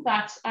don't think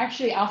that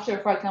actually after,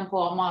 for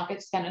example, a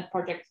market standard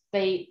project,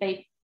 they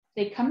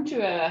come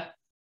to a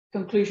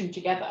conclusion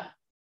together.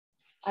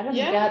 I don't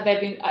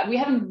think that we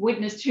haven't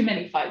witnessed too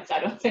many fights, I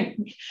don't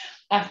think,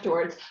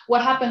 afterwards.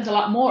 What happens a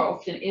lot more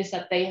often is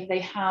that they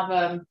have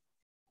an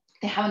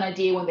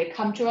idea when they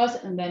come to us,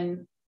 and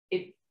then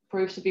it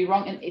proves to be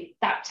wrong, and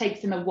that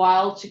takes them a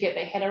while to get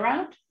their head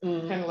around.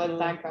 Kind of let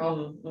that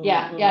go.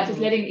 Just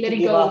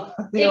letting go.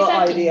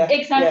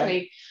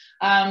 Exactly.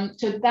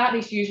 So that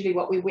is usually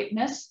what we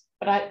witness,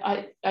 but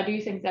I do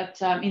think that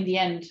in the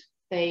end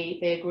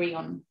they agree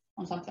on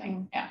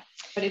something. Yeah.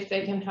 But if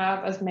they can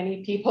have as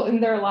many people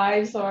in their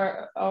lives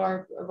or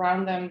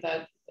around them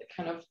that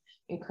kind of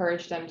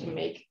encourage them to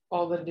make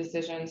all the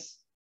decisions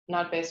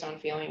not based on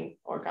feeling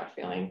or gut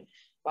feeling,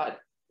 but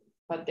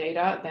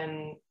data,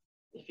 then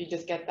if you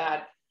just get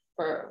that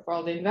for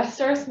all the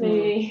investors,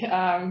 maybe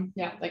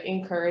like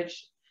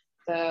encourage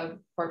the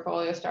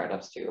portfolio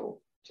startups to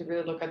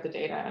really look at the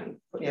data and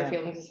put their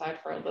feelings aside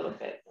for a little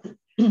bit.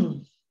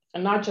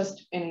 And not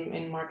just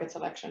in market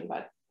selection,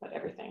 but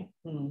everything.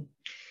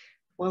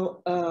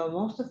 Well,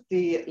 most of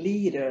the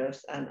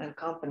leaders and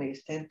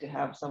companies tend to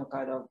have some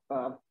kind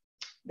of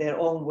their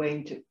own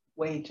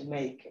way to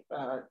make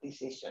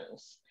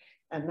decisions.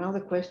 And now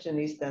the question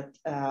is that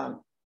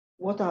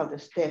what are the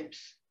steps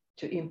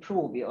to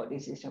improve your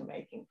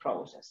decision-making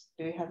process?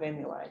 Do you have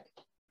any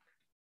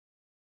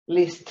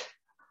list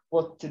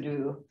what to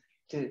do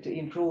to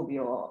improve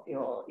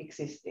your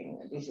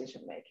existing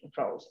decision-making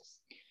process?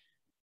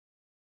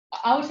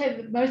 I would say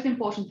the most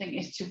important thing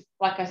is to,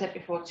 like I said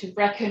before, to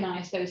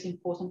recognize those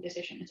important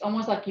decisions. It's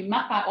almost like you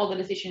map out all the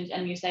decisions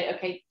and you say,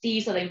 okay,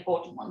 these are the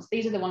important ones.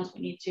 These are the ones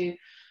we need to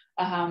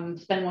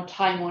spend more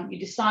time on. You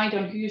decide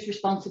on whose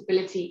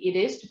responsibility it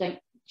is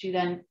to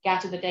then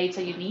gather the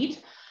data you need.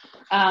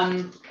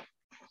 And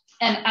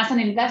as an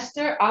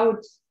investor, I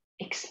would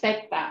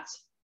expect that.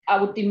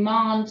 I would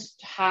demand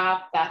to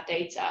have that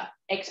data,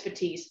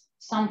 expertise,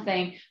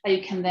 something that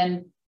you can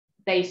then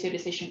base your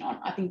decision on.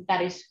 I think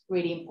that is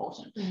really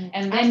important.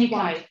 And then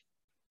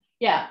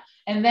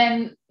and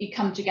then you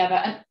come together.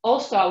 And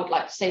also I would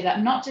like to say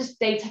that not just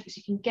data, because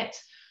you can get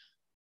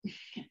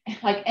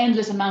like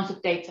endless amounts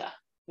of data.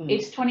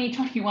 It's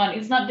 2021.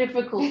 It's not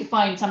difficult to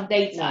find some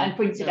data and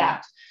print it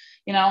out.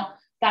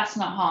 That's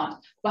not hard,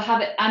 but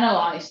have it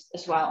analyzed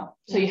as well.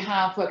 So you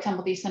have, for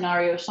example, these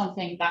scenarios,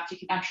 something that you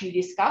can actually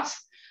discuss,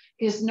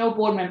 because no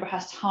board member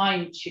has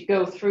time to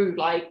go through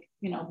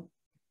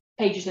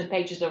pages and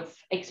pages of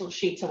Excel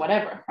sheets or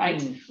whatever, right?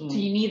 So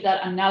you need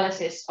that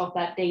analysis of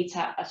that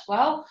data as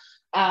well,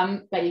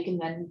 that you can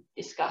then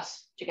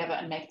discuss together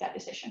and make that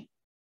decision.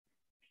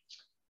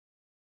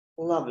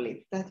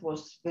 Lovely. That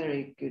was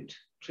very good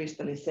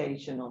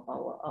crystallization of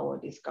our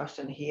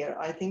discussion here.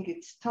 I think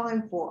it's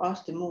time for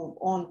us to move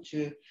on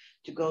to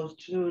go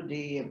through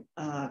the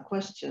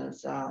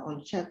questions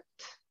on chat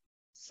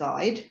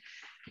side.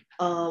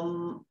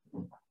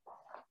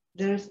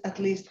 There's at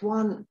least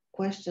one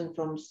question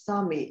from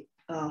Sami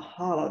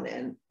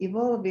Halonen.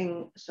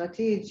 Evolving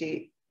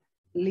strategy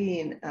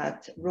lean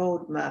at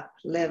roadmap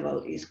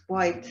level is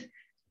quite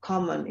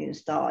common in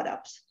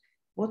startups.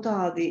 What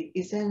are the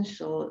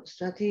essential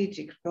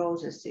strategic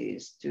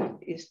processes to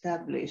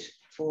establish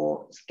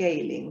for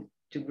scaling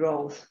to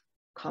growth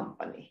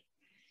company?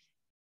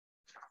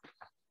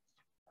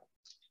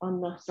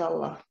 Anna,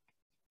 Salla.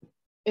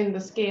 In the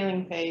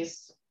scaling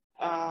phase,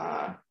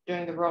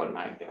 during the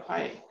roadmap, if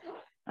I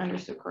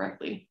understood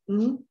correctly.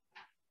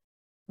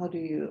 How do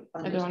you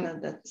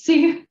understand that?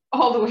 See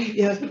all the way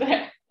to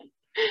there.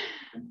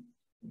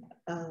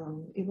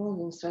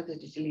 Evolving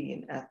strategy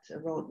lean at a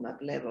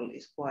roadmap level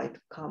is quite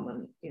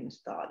common in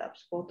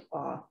startups. What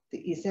are the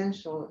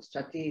essential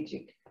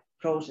strategic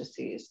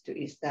processes to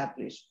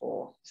establish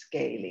for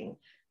scaling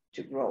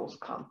to growth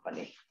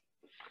company?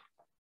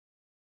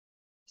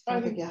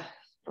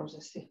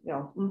 Processes.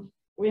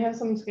 We have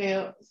some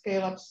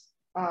scale-ups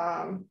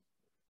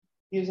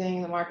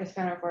using the market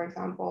scanner, for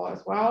example,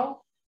 as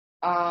well.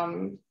 I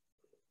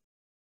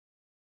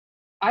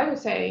would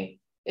say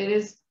it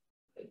is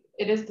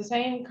the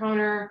same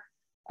counter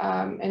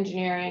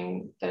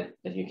engineering that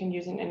you can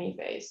use in any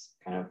phase,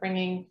 kind of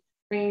bringing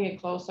it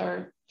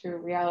closer to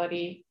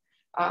reality,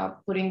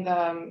 putting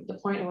the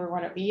point where we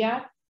want to be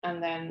at,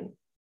 and then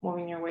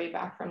moving your way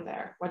back from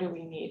there. What do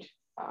we need?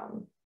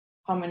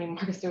 How many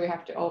markets do we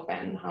have to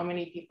open? How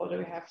many people do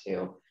we have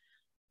to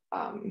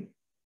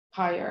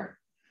hire?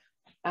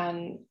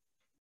 And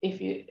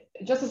if you,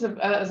 just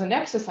as an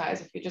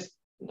exercise, if you just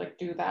like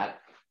do that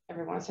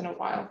every once in a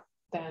while,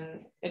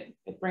 then it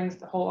brings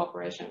the whole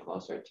operation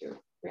closer to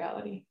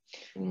reality,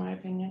 in my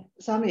opinion.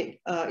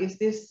 Sami, is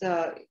this,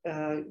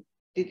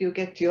 did you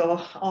get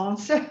your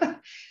answer?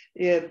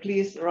 Yeah,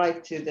 please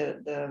write to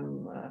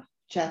the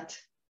chat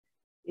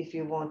if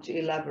you want to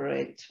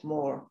elaborate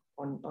more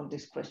on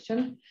this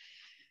question.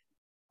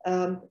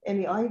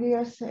 Any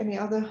ideas, any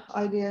other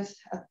ideas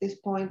at this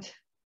point?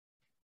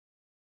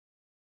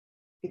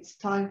 It's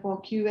time for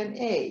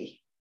Q&A.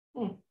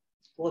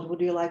 What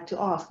would you like to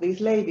ask? These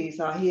ladies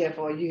are here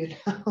for you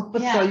now.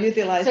 Yeah. So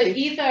utilize so it.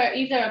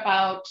 either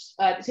about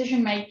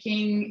decision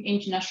making,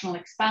 international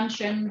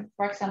expansion,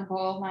 for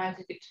example. Now is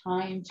a good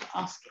time to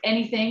ask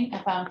anything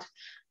about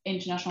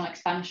international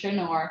expansion,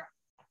 or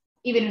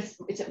even if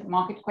it's a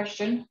market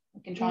question,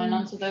 we can try and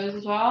answer those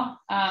as well.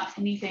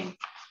 Anything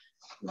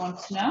you want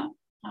to know,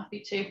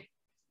 happy to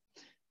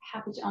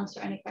answer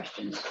any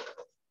questions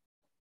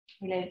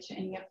related to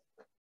any of.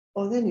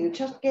 Oh, then you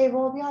just gave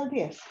all the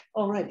ideas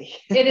already.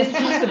 It is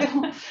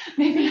possible.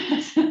 Maybe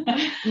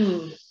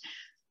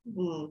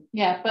not.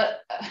 Yeah,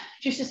 but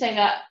just to say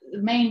that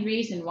the main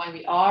reason why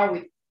we are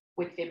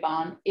with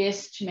FiBAN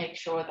is to make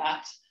sure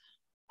that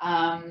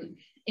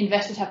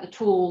investors have the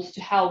tools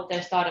to help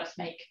their startups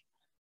make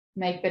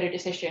better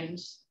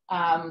decisions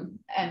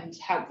and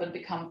help them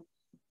become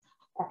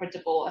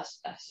profitable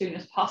as soon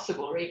as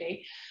possible,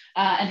 really,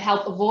 and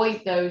help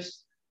avoid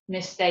those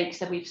mistakes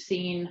that we've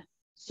seen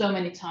so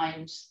many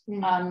times.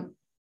 And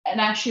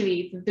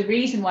actually, the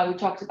reason why we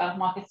talked about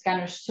market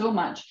scanners so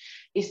much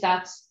is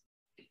that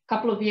a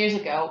couple of years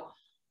ago,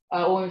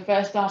 when we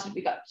first started,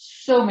 we got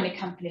so many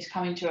companies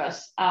coming to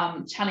us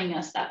telling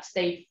us that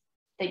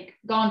they've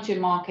gone to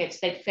markets,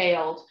 they'd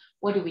failed.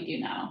 What do we do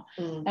now?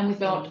 And we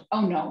thought,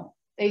 oh no,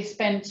 they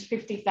spent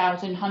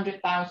 50,000,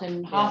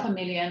 100,000,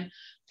 $500,000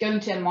 going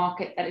to a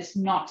market that is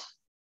not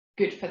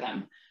good for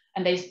them.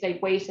 And they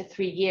wasted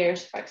 3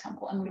 years, for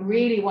example. And we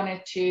really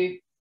wanted to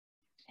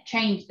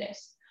change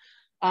this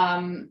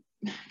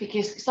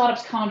because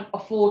startups can't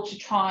afford to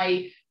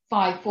try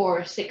 5, 4,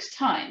 or 6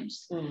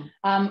 times.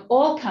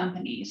 All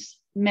companies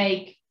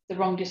make the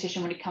wrong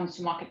decision when it comes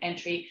to market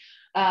entry.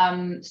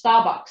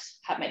 Starbucks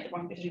have made the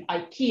wrong decision.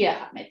 IKEA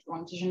have made the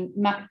wrong decision.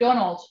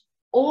 McDonald's,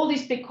 all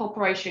these big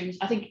corporations,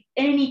 I think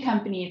any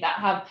company that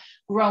have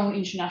grown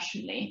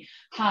internationally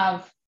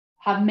have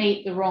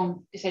made the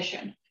wrong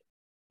decision.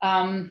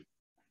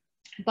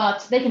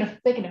 But they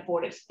can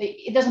afford it.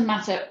 It doesn't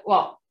matter.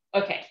 Well,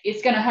 okay,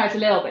 it's going to hurt a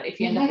little bit if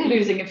you end up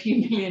losing a few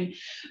million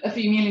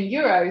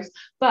euros.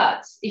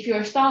 But if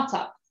you're a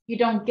startup, you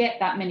don't get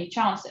that many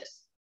chances.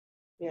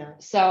 Yeah.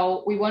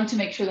 So we want to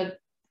make sure that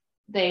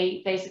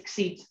they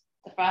succeed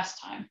the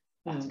first time.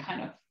 That's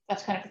kind of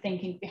the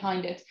thinking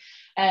behind it.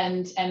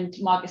 And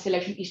market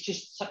selection is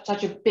just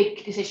such a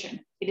big decision.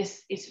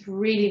 It's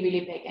really,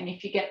 really big. And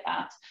if you get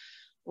that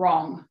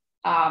wrong,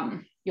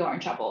 you're in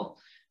trouble.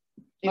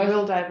 It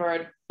will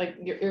divert, like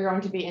you're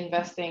going to be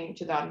investing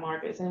to that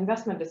market. It's an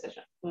investment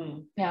decision.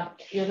 Yeah.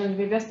 You're going to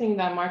be investing in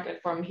that market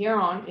from here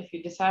on. If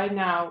you decide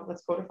now,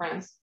 let's go to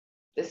France,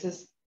 this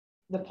is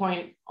the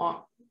point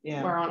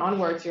where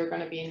onwards you're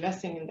going to be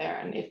investing in there.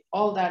 And if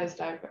all that is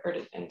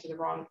diverted into the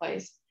wrong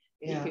place,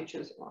 if you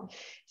choose it wrong.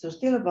 So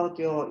still about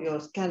your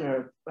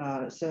scanner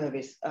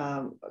service,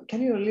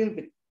 can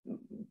you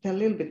tell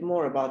a little bit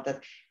more about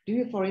that? Do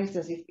you, for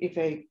instance, if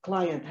a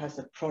client has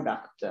a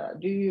product,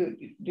 do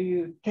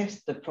you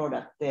test the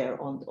product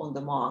there on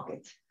the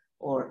market,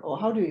 or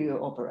how do you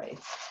operate?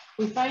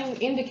 We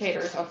find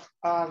indicators of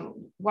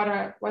what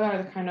are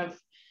the kind of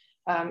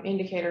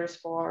indicators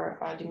for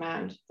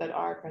demand that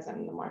are present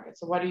in the market.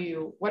 So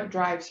what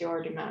drives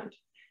your demand?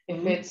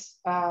 If it's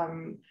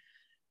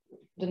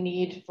the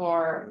need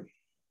for,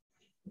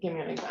 give me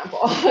an example.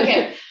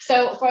 Okay,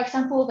 so for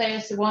example,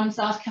 there's one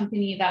SaaS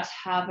company that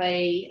have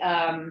a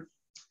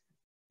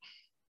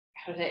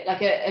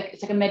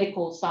it's like a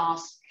medical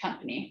SaaS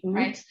company,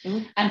 right?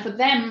 And for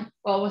them,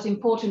 what was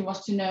important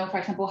was to know, for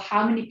example,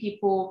 how many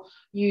people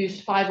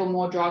use 5 or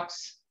more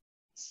drugs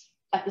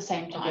at the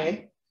same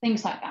time,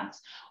 things like that,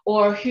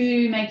 or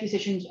who make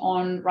decisions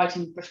on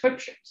writing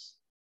prescriptions,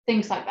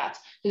 things like that,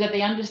 so that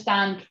they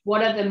understand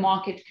what are the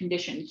market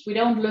conditions. We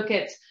don't look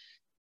at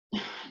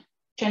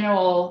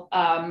general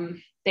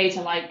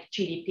data like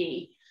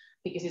GDP,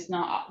 because it's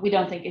not, we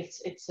don't think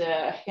it's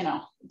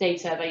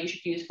data that you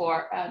should use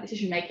for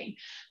decision making.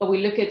 But we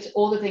look at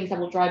all the things that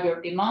will drive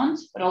your demand,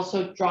 but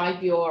also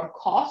drive your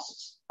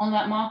costs on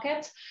that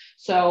market.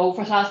 So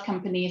for SaaS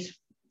companies,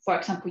 for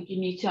example,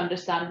 you need to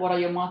understand what are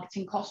your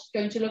marketing costs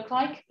going to look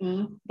like,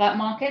 that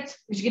market,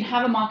 because you can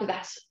have a market that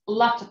has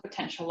lots of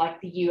potential, like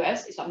the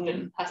US is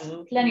often has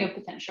plenty of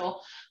potential,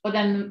 but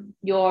then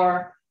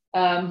your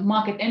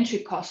market entry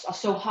costs are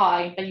so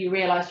high that you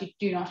realize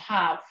you don't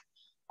have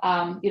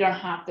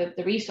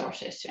the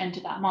resources to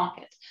enter that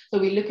market. So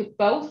we look at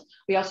both.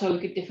 We also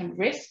look at different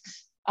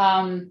risks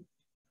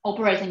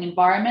operating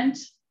environment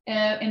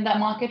in that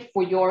market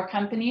for your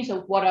company.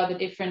 So what are the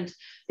different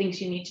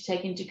things you need to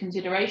take into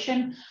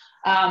consideration,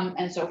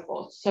 and so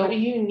forth. So what do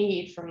you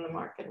need from the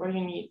market? What do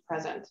you need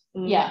present?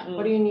 Yeah.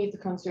 What do you need the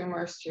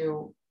consumers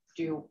to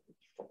do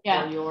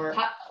for your,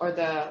 or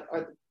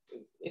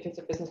if it's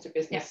a business to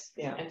business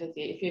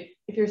entity?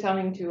 If you're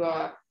selling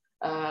to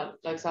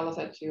like Salla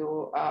said,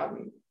 to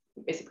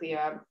basically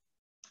a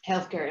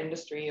healthcare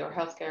industry or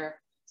healthcare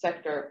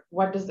sector,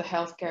 what does the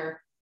healthcare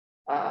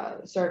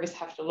service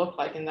have to look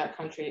like in that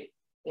country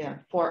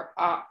for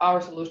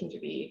our solution to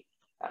be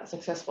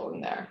successful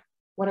in there?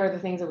 What are the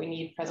things that we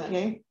need present?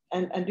 Okay.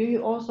 And do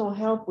you also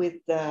help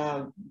with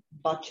the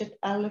budget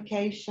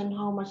allocation?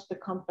 How much the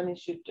company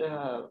should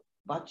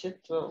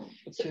budget to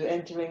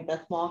entering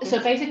that market? So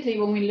basically,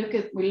 when we look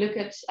at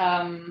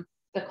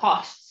the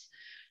costs,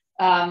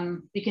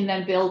 you can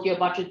then build your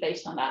budget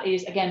based on that. It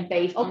is again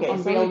based on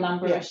real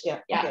numbers.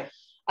 Okay.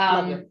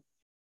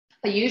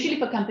 But usually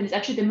for companies,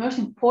 actually the most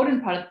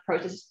important part of the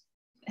process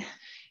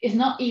is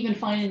not even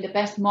finding the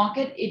best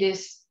market. It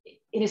is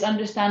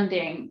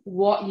understanding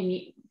what you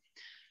need,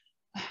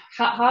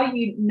 how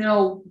you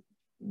know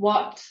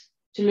what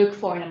to look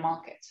for in a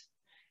market.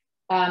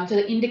 So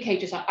the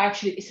indicators are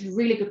actually, it's a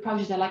really good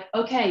process. They're like,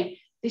 okay,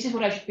 this is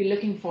what I should be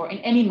looking for in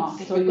any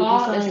market, so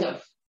regardless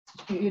of.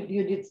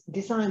 You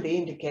design the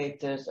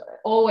indicators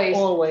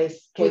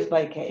always case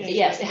by case.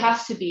 Yes, it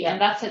has to be,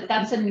 and that's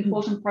an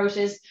important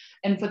process.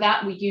 And for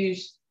that, we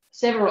use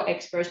several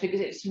experts because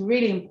it's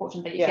really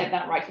important that you get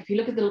that right. If you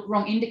look at the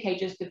wrong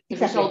indicators, the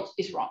result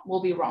is wrong,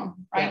 will be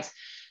wrong, right?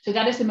 So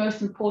that is the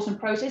most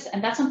important process,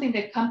 and that's something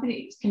that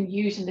companies can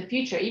use in the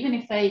future. Even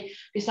if they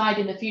decide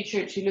in the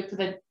future to look for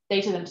the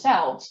data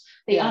themselves,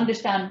 they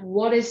understand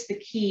what is the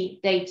key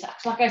data.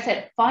 So like I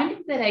said,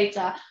 finding the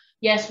data,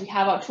 yes, we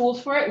have our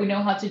tools for it. We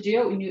know how to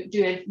do it. We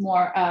do it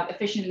more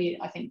efficiently,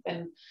 I think,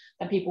 than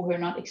people who are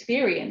not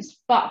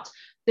experienced. But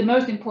the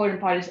most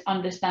important part is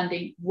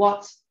understanding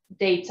what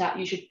data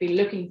you should be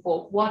looking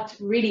for, what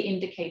really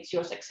indicates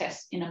your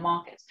success in a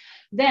market.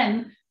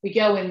 Then we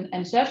go in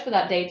and search for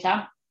that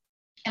data.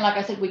 And like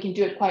I said, we can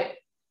do it quite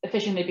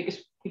efficiently because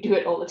we do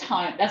it all the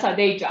time. That's our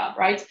day job,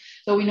 right?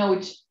 So we know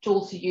which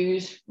tools to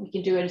use. We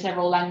can do it in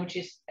several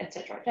languages,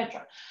 etc.,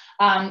 etc.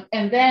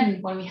 And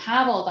then when we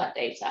have all that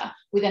data,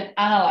 we then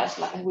analyze,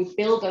 like we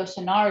build those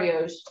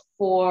scenarios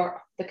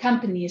for the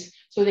companies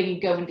so they can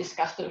go and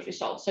discuss those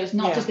results. So it's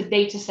not just a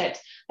data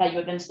set that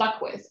you're then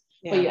stuck with,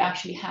 but you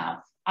actually have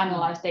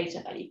analyzed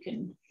data that you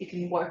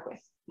can work with.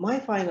 My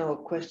final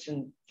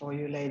question for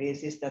you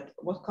ladies is that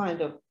what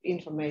kind of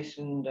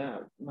information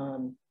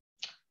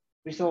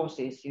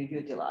resources you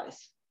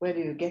utilize? Where do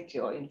you get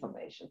your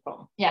information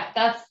from? Yeah,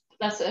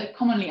 that's a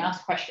commonly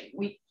asked question.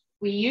 We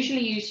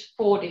usually use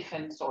 4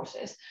 different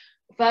sources.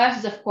 First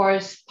is, of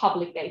course,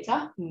 public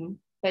data.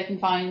 They can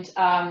find,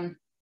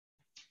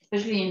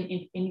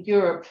 especially in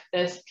Europe,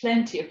 there's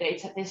plenty of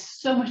data. There's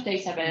so much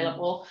data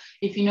available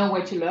if you know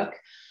where to look.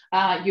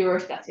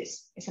 Eurostat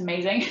is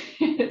amazing.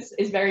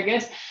 it's very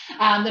good.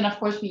 And then, of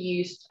course, we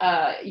use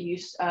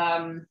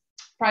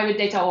private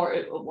data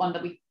or one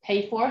that we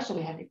pay for. So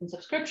we have different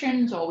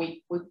subscriptions, or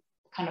we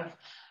kind of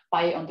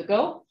buy it on the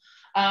go.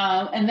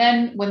 And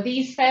then when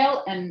these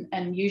fail,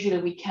 and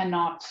usually we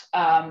cannot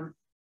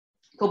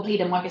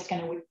complete a market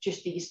scanner with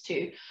just these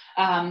 2,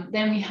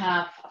 then we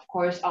have, of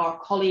course, our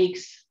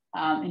colleagues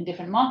in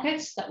different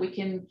markets that we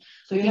can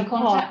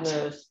contact.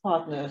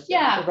 Partners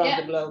around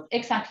the globe.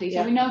 Exactly.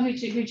 So we know who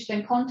to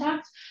then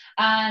contact,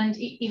 and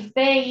if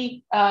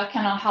they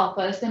cannot help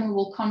us, then we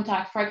will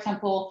contact, for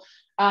example,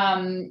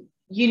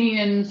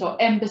 unions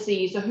or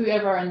embassies or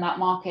whoever in that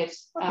market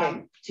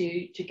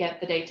to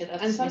get the data.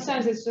 And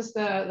sometimes it's just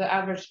the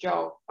average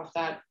Joe of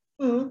that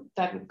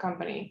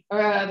company or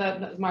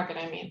the market,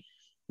 I mean,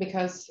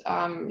 because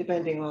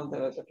depending on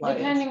the client.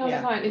 Depending on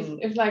the client,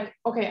 it's like,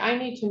 okay, I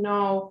need to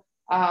know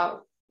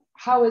what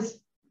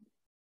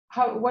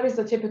is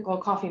the typical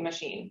coffee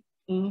machine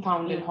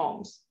found in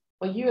homes.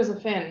 Well, you as a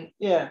Finn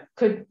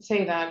could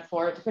say that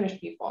for the Finnish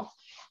people,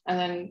 and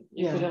then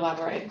you could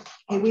elaborate.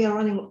 Hey, we are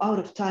running out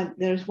of time.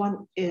 There's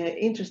one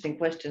interesting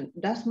question.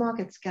 Does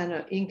market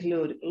scanner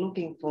include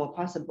looking for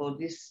possible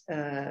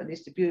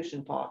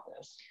distribution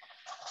partners?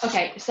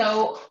 Okay,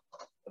 so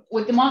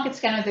with the market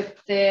scanner,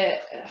 the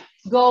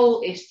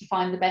goal is to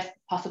find the best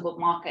possible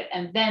market,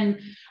 and then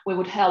we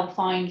would help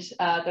find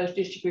those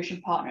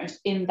distribution partners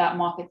in that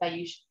market that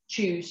you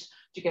choose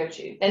to go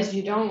to. Because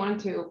you don't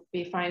want to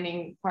be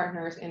finding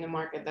partners in a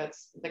market that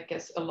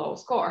gets a low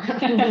score.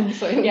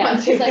 So you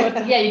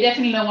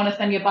definitely don't want to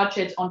spend your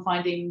budget on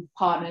finding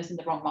partners in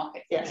the wrong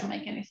market. It doesn't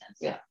make any sense.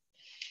 Yeah.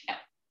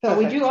 So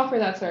we do offer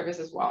that service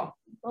as well.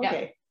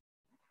 Okay,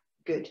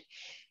 good.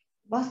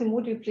 Vasim,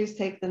 would you please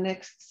take the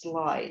next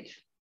slide?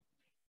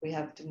 We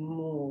have to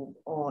move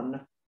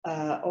on.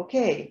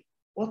 Okay,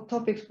 what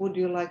topics would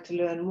you like to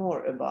learn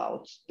more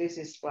about? This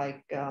is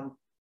like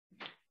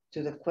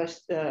to the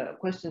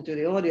question to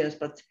the audience,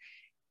 but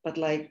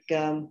like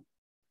I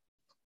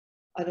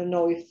don't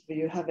know if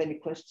you have any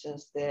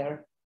questions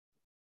there.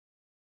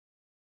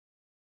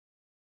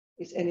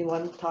 Is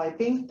anyone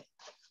typing?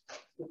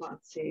 You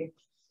can't see.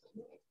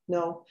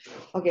 No.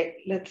 Okay,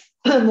 let's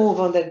move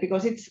on then,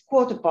 because it's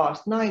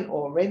 9:15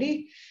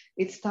 already.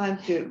 It's time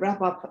to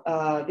wrap up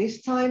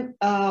this time.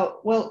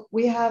 Well,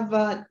 we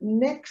have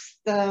next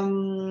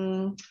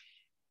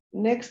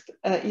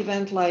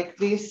event like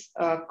this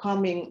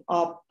coming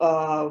up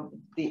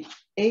the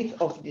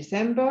 8th of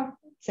December,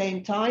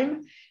 same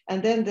time.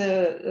 And then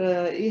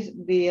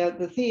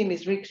the theme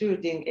is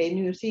recruiting a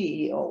new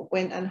CEO,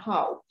 when and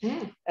how.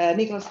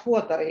 Niklas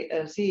Huotari,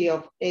 CEO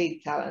of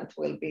A-Talent,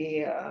 will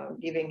be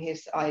giving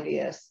his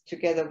ideas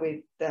together with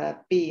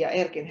Pia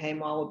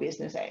Erkinheimo, our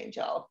business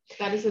angel.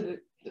 That is a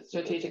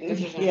strategic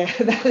decision. Yeah,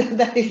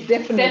 that is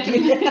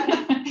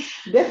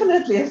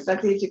definitely a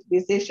strategic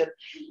decision.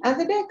 And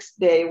the next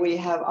day we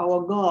have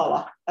our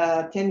gala,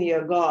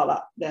 10-year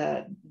gala,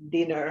 the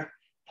dinner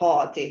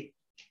party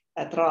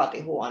at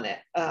Raatihuone.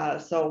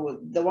 So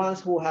the ones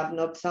who have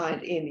not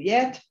signed in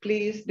yet,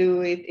 please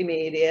do it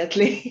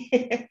immediately.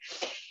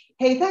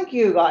 Hey, thank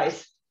you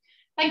guys.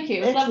 Thank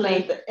you. It was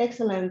lovely.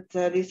 Excellent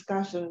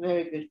discussion,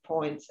 very good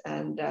points,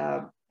 and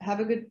have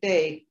a good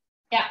day.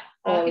 Yeah,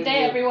 have a good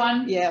day,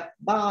 everyone. Yeah,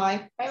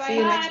 bye. Bye-bye. See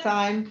you next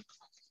time.